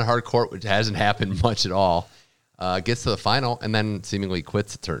Medvedev on hard court, which hasn't happened much at all. Gets to the final and then seemingly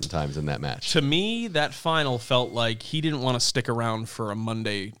quits at certain times in that match. to me, that final felt like he didn't want to stick around for a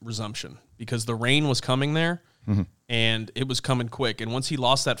Monday resumption because the rain was coming there and it was coming quick. And once he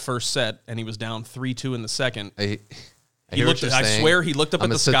lost that first set and he was down 3-2 in the second, I He hear what looked- you're I saying. swear he looked up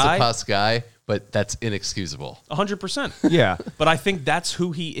I'm at the sky. I'm a Tsitsipas guy, but that's inexcusable. 100%. Yeah. But I think that's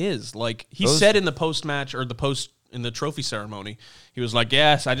who he is. Like he Those- said in the post match or the post in the trophy ceremony. He was like,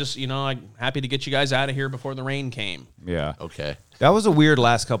 "Yes, I just, I'm happy to get you guys out of here before the rain came." Yeah. Okay. That was a weird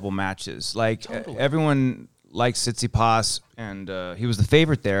last couple matches. Like everyone likes Tsitsipas, and he was the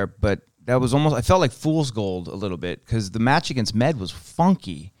favorite there, but that was almost, I felt like fool's gold a little bit because the match against Med was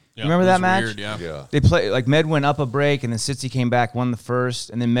funky. Yeah, you remember it that was match? weird, yeah. Yeah. They play like Med went up a break, and then Sitsi came back, won the first,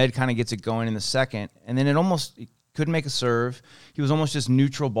 and then Med kind of gets it going in the second, and then he couldn't make a serve. He was almost just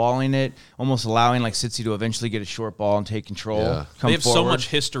neutral balling it, almost allowing like Sitsi to eventually get a short ball and take control. Yeah. Come They have so forward. much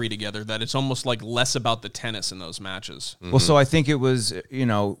history together that it's almost like less about the tennis in those matches. Well, so I think it was,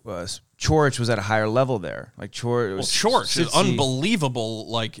 Chorich was at a higher level there. Like Chorich is Sitsi- unbelievable.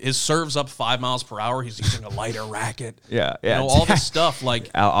 Like his serve's up 5 miles per hour. He's using a lighter racket. Yeah, All this stuff. Like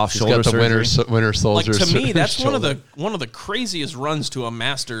off He's shoulder got the surgery. winter Like soldier. to me, that's shoulder. one of the craziest runs to a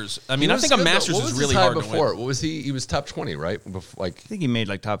Masters. I mean, He I was think a good, though. Masters What is was really his hard high to before? win. What was he? He was top 20, right? Like I think he made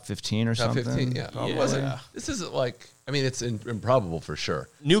like top 15 or top something. 15. Yeah. probably. Yeah. This isn't like. I mean, it's improbable for sure.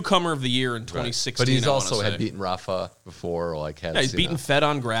 Newcomer of the year in 2016. But he's I wanna also had say. beaten Rafa before, or like had. Yeah, he's beaten Fed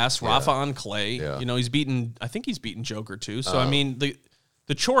on grass, Rafa on clay. Yeah. He's beaten. I think he's beaten Joker too. So I mean, the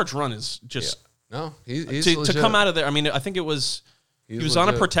Chorich run is just No, he's to legit. come out of there. I mean, I think it was he He's was on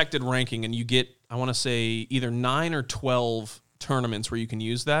a legit. protected ranking, and you get I want to say either 9 or 12 tournaments where you can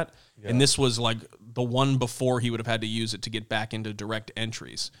use that, and this was like the one before he would have had to use it to get back into direct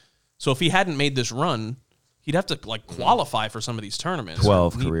entries. So if he hadn't made this run, he'd have to like qualify for some of these tournaments.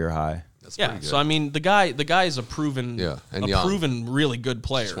 12 He- career high. That's Yeah, pretty good. so I mean, the guy is a proven, and young. proven really good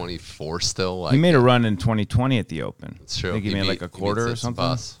player. 24 still. Like, He made a run in 2020 at the Open. It's true. I think he made like a quarter or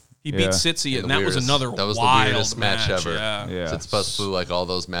something. He Yeah. beat Sitsi, and The that was weirdest- another that was the wild weirdest match ever. Yeah. Yeah. Tsitsipas blew like all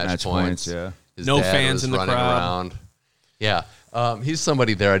those match Points, points. yeah. His No dad fans was in the running crowd. around. Yeah. He's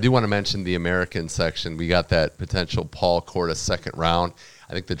somebody there. I do want to mention the American section. We got that potential Paul Corda second round.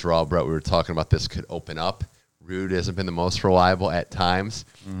 I think the draw, Brett, we were talking about this could open up. Rude hasn't been the most reliable at times.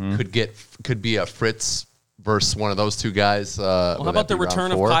 Could be a Fritz versus one of those two guys. Well, how about the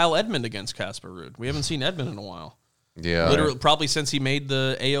return of Kyle Edmund against Casper Ruud? We haven't seen Edmund in a while. Yeah. Literally, probably since he made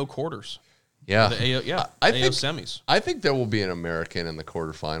the AO quarters. Yeah. The AO, I AO think semis. I think there will be an American in the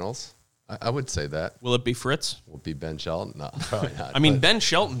quarterfinals. I would say that Will it be Fritz? will be Ben Shelton. No, probably not. I mean, but Ben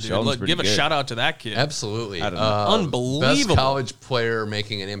Shelton, dude. Shelton's Look, pretty give a good. shout out to that kid. absolutely, Unbelievable. Best college player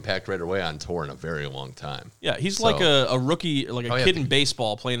making an impact right away on tour in a very long time. Yeah, he's So- like a rookie, like a Probably kid have in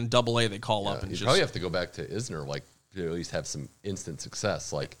baseball playing in Double-A. They call up and You just. probably have to go back to Isner, like to at least have some instant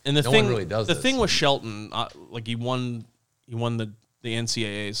success. Like, And the no thing, one really does the this. thing with Shelton, like he won the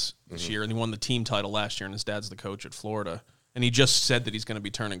NCAAs this Mm-hmm. year, and he won the team title last year. And his dad's the coach at Florida, and he just said that he's going to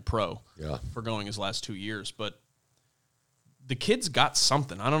be turning pro. Yeah. For going his last 2 years, but the kid's got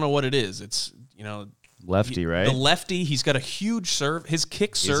something. I don't know what it is. It's Lefty, right? The lefty. He's got a huge serve. His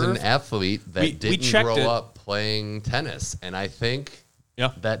kick He's serve. an athlete that We didn't checked grow it. up playing tennis, and I think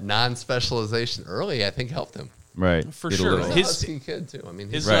Yeah. that non-specialization early, I think, helped him. Right. For Get a sure. little- He's a His- husky kid too. I mean,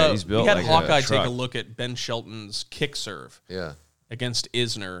 His, Right, he's built we had like a Hawkeye take truck. a look at Ben Shelton's kick serve yeah. against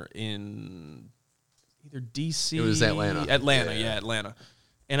Isner in either DC. It was Atlanta. Atlanta, Yeah. Atlanta.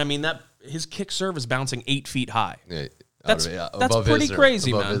 And I mean that his kick serve is bouncing 8 feet high. Yeah, That's- above that's pretty Isner,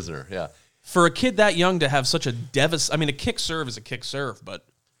 crazy, above man. Isner, yeah. For a kid that young to have such a I mean, a kick serve is a kick serve, but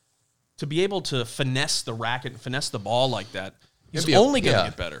to be able to finesse the racket and finesse the ball like that, he's Maybe only going to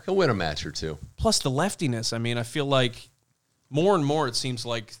get better. He'll win a match or two. Plus the leftiness. I mean, I feel like more and more it seems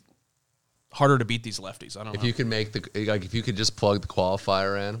like harder to beat these lefties. I don't If know. you could make if you could just plug the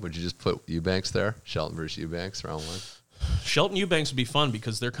qualifier in, would you just put Eubanks there? Shelton versus Eubanks, round one. Shelton Eubanks would be fun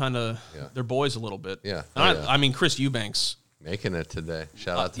because they're kind of they're boys a little bit. Yeah. And Oh, yeah. I mean, Chris Eubanks. Making it today.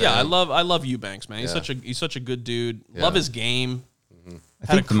 Shout out to Yeah, him. I love Eubanks, man. He's Yeah. such a good dude. Yeah. Love his game.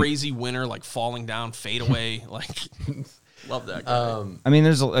 Had a crazy winner, like falling down, fade away. Like, love that guy. I mean,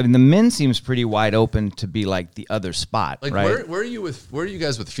 the men seems pretty wide open to be like the other spot, Like right? where are you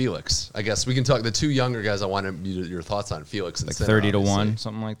guys with Felix? I guess we can talk the two younger guys. I wanted your thoughts on Felix and like Sinner, 30 to obviously. 1,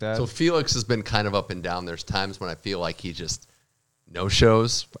 something like that. So Felix has been kind of up and down. There's times when I feel like he just no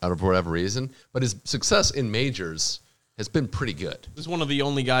shows out of whatever reason, but his success in majors has been pretty good. He's one of the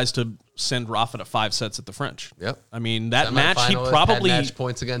only guys to send Rafa to 5 sets at the French. Yep. I mean, that match he Semifinalist, probably had match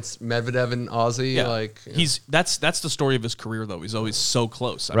points against Medvedev and Aussie. Yeah. Like that's the story of his career though. He's always so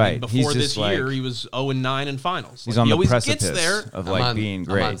close. I Right. mean, before He's this just year, like- he was 0-9 in finals. He's Like, on he the always precipice gets there. of I'm like on, being I'm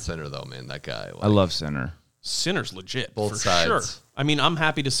great. on Sinner though, man. That guy. Like, I love Sinner. Sinner's legit. Both for sides. Sure. I mean, I'm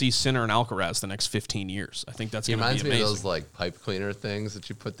happy to see Sinner and Alcaraz the next 15 years. I think that's He going to be reminds me amazing. of those like pipe cleaner things that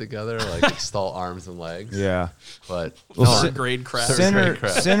you put together, like install arms and legs. Yeah. But Well, Third grade crap. Sin-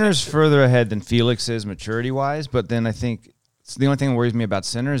 crap. Sinner's further ahead than Felix is maturity-wise, but then I think the only thing that worries me about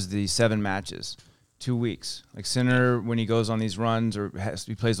Sinner is the 7 matches. 2 weeks. Like Sinner, when he goes on these runs or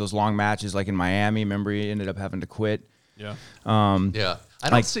he plays those long matches, like in Miami, remember he ended up having to quit. Yeah. Yeah. I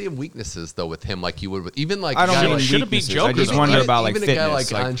don't see weaknesses, though, with him like you would with even like I don't a guy mean like, should it be weaknesses. Joker, I just though? wonder even, about like even fitness. a guy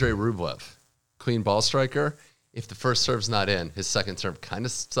like like, Andre Rublev, clean ball striker. If the first serve's not in, his second serve kind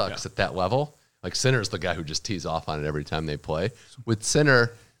of sucks at that level. Like Sinner's the guy who just tees off on it every time they play. With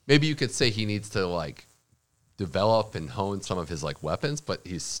Sinner, maybe you could say he needs to like develop and hone some of his like weapons, but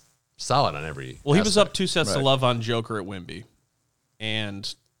he's solid on every. Well, he was aspect. up 2 sets to love on Joker at Wemby,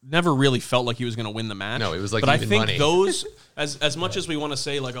 and never really felt like he was going to win the match. No, it was like but I even think money. those, as much as we want to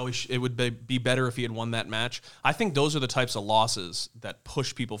say like, oh, it would be better if he had won that match. I think those are the types of losses that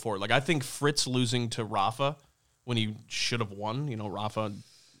push people forward. Like I think Fritz losing to Rafa when he should have won. You know, Rafa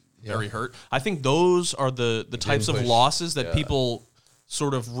very hurt. I think those are the types of push. losses that people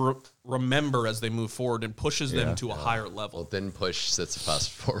sort of remember as they move forward and pushes them to a higher level. Well, didn't push Tsitsipas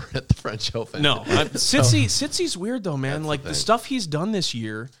forward at the French Open. No, Sitsy's weird though, man. Like the stuff he's done this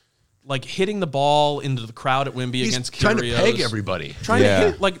year, like hitting the ball into the crowd at Wemby He's against trying Kyrgios. to peg everybody. Trying Yeah.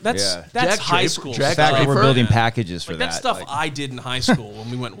 to hit like that's Yeah. that's Jack high Draper- school. Jack the fact that we're Draper? building packages for Like that. that's stuff like, I did in high school when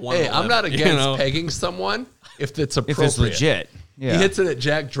we went 1. Hey, I'm not against pegging someone if it's appropriate. if it's legit. Yeah. He hits it at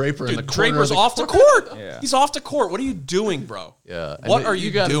Jack Draper in the Dude, corner. Draper's of the off the court. Yeah. He's off the court. What are you doing, bro? Yeah. What are you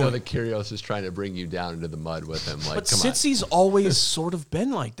got to know doing? that Kyrgios is trying to bring you down into the mud with him. Like, But come on. Sitsy's always sort of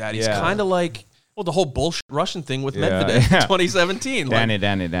been like that. He's Yeah. kind of like, well, the whole bullshit Russian thing with Yeah. Medvedev in Yeah. 2017.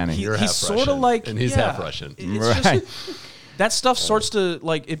 Danny. You're he's half sort of Russian, like, and he's half Russian. It's Right. just, that stuff starts to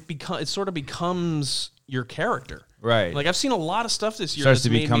like it sort of becomes your character. Right. Like I've seen a lot of stuff this year Starts that's to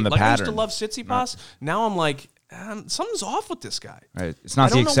made become me, the like I used to pattern. love Tsitsipas. Now I'm like, something's off with this guy. Right. It's not I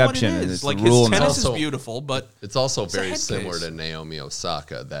the don't know what exception. it is. It's Like the rule. his tennis also- is beautiful, but It's also a very head similar case. to Naomi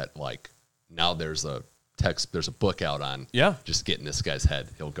Osaka that, like, now there's a book out on just getting this guy's head.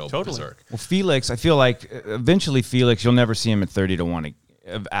 He'll go berserk. Well, Felix, I feel like eventually Felix, you'll never see him at 30-1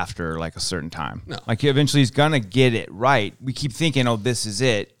 after like a certain time. No. Like eventually he's gonna get it right. We keep thinking, oh, this is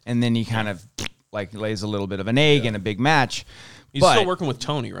it, and then he kind of like lays a little bit of an egg in a big match. he's But still working with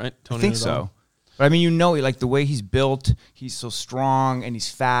Tony, right? Tony I think Nadal. so. But I mean, like the way he's built, he's so strong and he's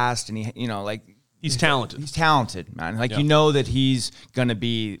fast, and He's talented. He's talented, man. Like you know that he's gonna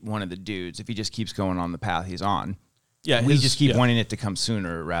be one of the dudes if he just keeps going on the path he's on. Yeah, We just keep wanting it to come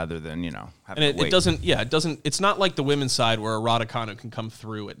sooner rather than having And to wait. it doesn't. Yeah, it doesn't. It's not like the women's side where a Raducanu can come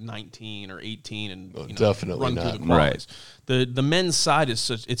through at 19 or 18 and definitely run not. through the qualies. The men's side is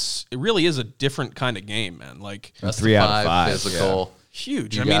such. It really is a different kind of game, man. Like Best 3 of out of 5, physical.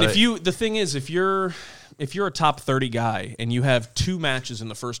 huge. You I mean, got it. the thing is, if you're a top 30 guy and you have 2 matches in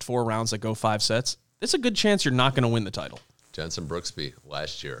the first 4 rounds that go 5 sets, it's a good chance you're not going to win the title. Jensen Brooksby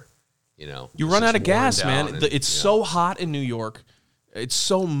last year, You was run just out of worn gas, down man. and, It's so hot in New York. It's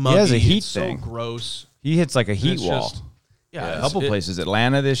so muggy. has a heat it's thing. so gross. He hits like a heat It's wall. just- A couple places,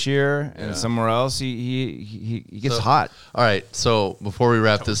 Atlanta this year, and somewhere else. He gets So- hot. All right, so before we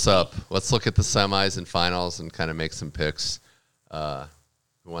wrap this up, let's look at the semis and finals and kind of make some picks.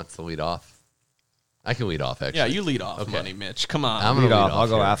 Who wants to lead off? I can lead off, actually. Yeah, you lead off, Okay. Money Mitch. Come on. I'm gonna Lead lead off. off I'll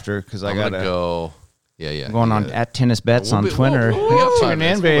go here. after because I I'm gotta gonna go. Yeah. I'm going on at Tennis Bets on We'll be- Twitter. we got 5 Tune in,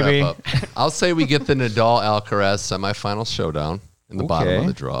 minutes. We'll baby. wrap up. I'll say we get the Nadal Alcaraz semifinal showdown in the bottom of Okay.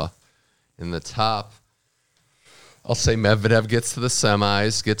 the draw. In the top, I'll say Medvedev gets to the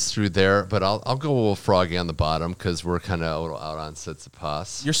semis, gets through there, but I'll go a little froggy on the bottom because we're kind of a little out on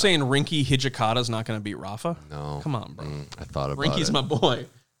Tsitsipas. You're saying Rinky Hijikata's not going to beat Rafa? No. Come on, bro. I thought about Rinky's it. my boy.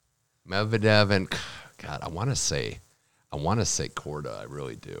 Medvedev and God, I want to say Korda. I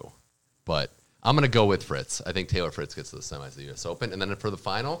really do, but I'm gonna go with Fritz. I think Taylor Fritz gets to the semis of the U.S. Open, and then for the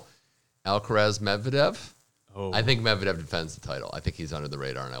final, Alcaraz Medvedev. Oh. I think Medvedev defends the title. I think he's under the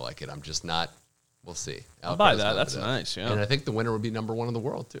radar, and I like it. I'm just not. We'll see. I'll buy Alcaraz, that. That's Medvedev. nice, yeah. And I think the winner would be number 1 in the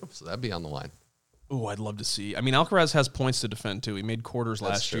world too, so that'd be on the line. Oh, I'd love to see. I mean, Alcaraz has points to defend too. He made quarters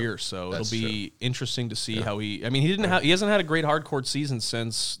last true. year, so That's it'll be interesting to see how he. I mean, he hasn't had a great hard court season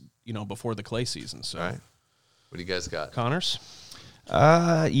since before the clay season. So, All right, what do you guys got? Connors.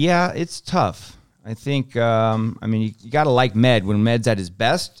 Yeah, it's tough. I think. I mean, you got to like Med when Med's at his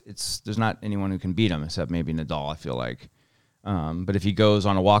best. There's not anyone who can beat him except maybe Nadal. I feel like. But if he goes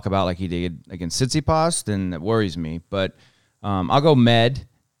on a walkabout like he did against Tsitsipas, then that worries me. But I'll go Med,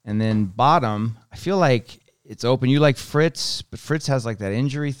 and then bottom. I feel like it's open. You like Fritz, but Fritz has like that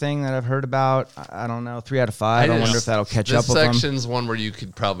injury thing that I've heard about. I don't know. 3 out of 5. I wonder if that'll catch up This with him. section's one where you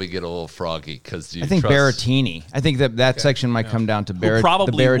could probably get a little froggy because you. I think trust, Berrettini. I think that section might come down to Who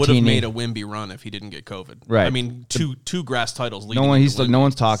probably the would have Berrettini. made a Wimby run if he didn't get COVID. Right. I mean, two grass titles leading. No one. into Wemby. No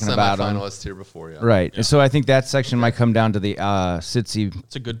one's talking about him. semifinalist here before. Yeah. Right. And so I think that section might come down to the Sitsi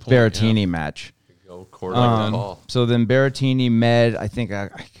It's a good point. Berrettini match. Go Court on the ball. So then Berrettini, Med. I think I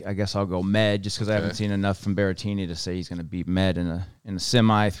guess I'll go Med just because I haven't seen enough from Berrettini to say he's going to beat Med in a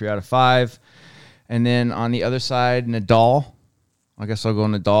semi 3 out of 5. And then on the other side, Nadal. I guess I'll go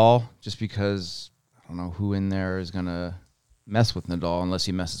Nadal just because I don't know who in there is going to mess with Nadal unless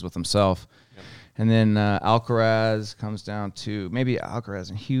he messes with himself. Yep. And then Alcaraz comes down to maybe Alcaraz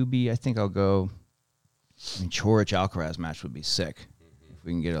and Hubie. I think I'll go. I mean, Coric-Alcaraz match would be sick if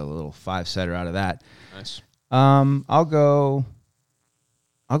we can get a little 5-setter out of that. Nice. I'll go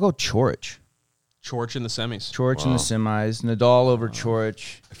Coric. Coric in the semis. Coric in the semis. Nadal over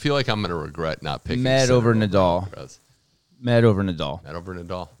Coric. I feel like I'm going to regret not picking Med Sinner over Nadal. Alcaraz. Med over Nadal. Med over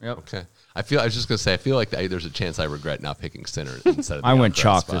Nadal. Yep. Okay. I was just going to say, I feel like there's a chance I regret not picking Sinner instead of the I went Alcaraz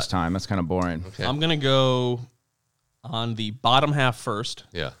chalk spot. this time. That's kind of boring. Okay. I'm going to go on the bottom half first.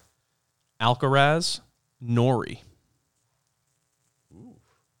 Yeah. Alcaraz, Norrie.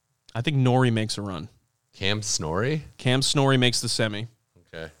 I think Norrie makes a run. Cam Snorri? Cam Snorri makes the semi.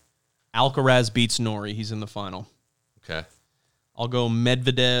 Okay. Alcaraz beats Norrie. He's in the final. Okay. I'll go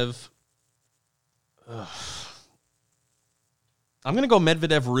Medvedev. I'm going to go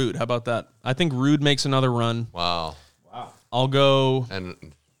Medvedev Ruud. How about that? I think Ruud makes another run. Wow. I'll go And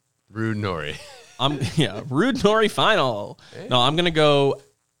Ruud Norrie. Ruud Norrie final. Hey. No, I'm going to go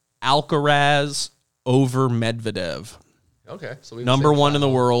Alcaraz over Medvedev. Okay. So we Number one in the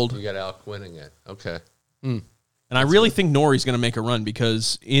world. You got Alc winning it. Okay. And I really think Norrie's going to make a run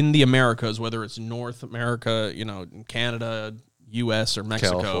because in the Americas, whether it's North America, Canada, U.S., or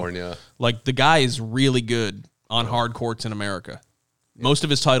Mexico, California. like the guy is really good on hard courts in America. Most of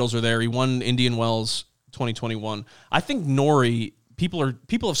his titles are there. He won Indian Wells 2021. I think Norrie, people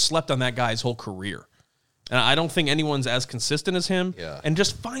have slept on that guy's whole career. And I don't think anyone's as consistent as him and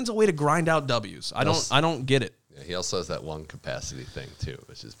just finds a way to grind out W's. I don't get it. Yeah, he also has that lung capacity thing, too,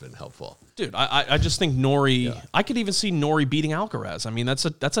 which has been helpful. Dude, I just think Norrie, I could even see Norrie beating Alcaraz. I mean, that's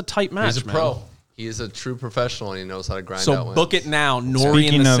a tight match, He's a man. pro. He is a true professional, and he knows how to grind out So wins. book it now, Norrie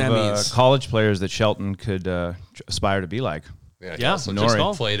in Speaking the of semis. college players that Shelton could aspire to be like. Yeah, he Yeah, also Norrie.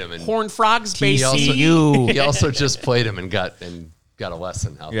 just played him. And Horned Frogs, he baby. also, he also just played him and got a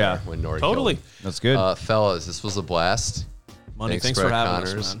lesson out Yeah. there when Norrie Totally. killed him. That's good. Fellas, this was a blast. Money, thanks Brett for having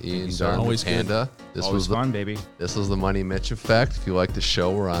Connors, us, man. Ian Dunn, Always good. Panda. This Always was the fun, baby. This was the Money Mitch Effect. If you like the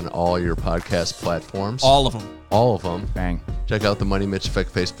show, we're on all your podcast platforms. All of them. All of them. Bang. Check out the Money Mitch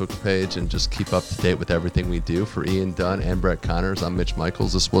Effect Facebook page and just keep up to date with everything we do. For Ian Dunn and Brett Connors, I'm Mitch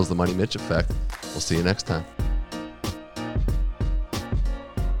Michaels. This was the Money Mitch Effect. We'll see you next time.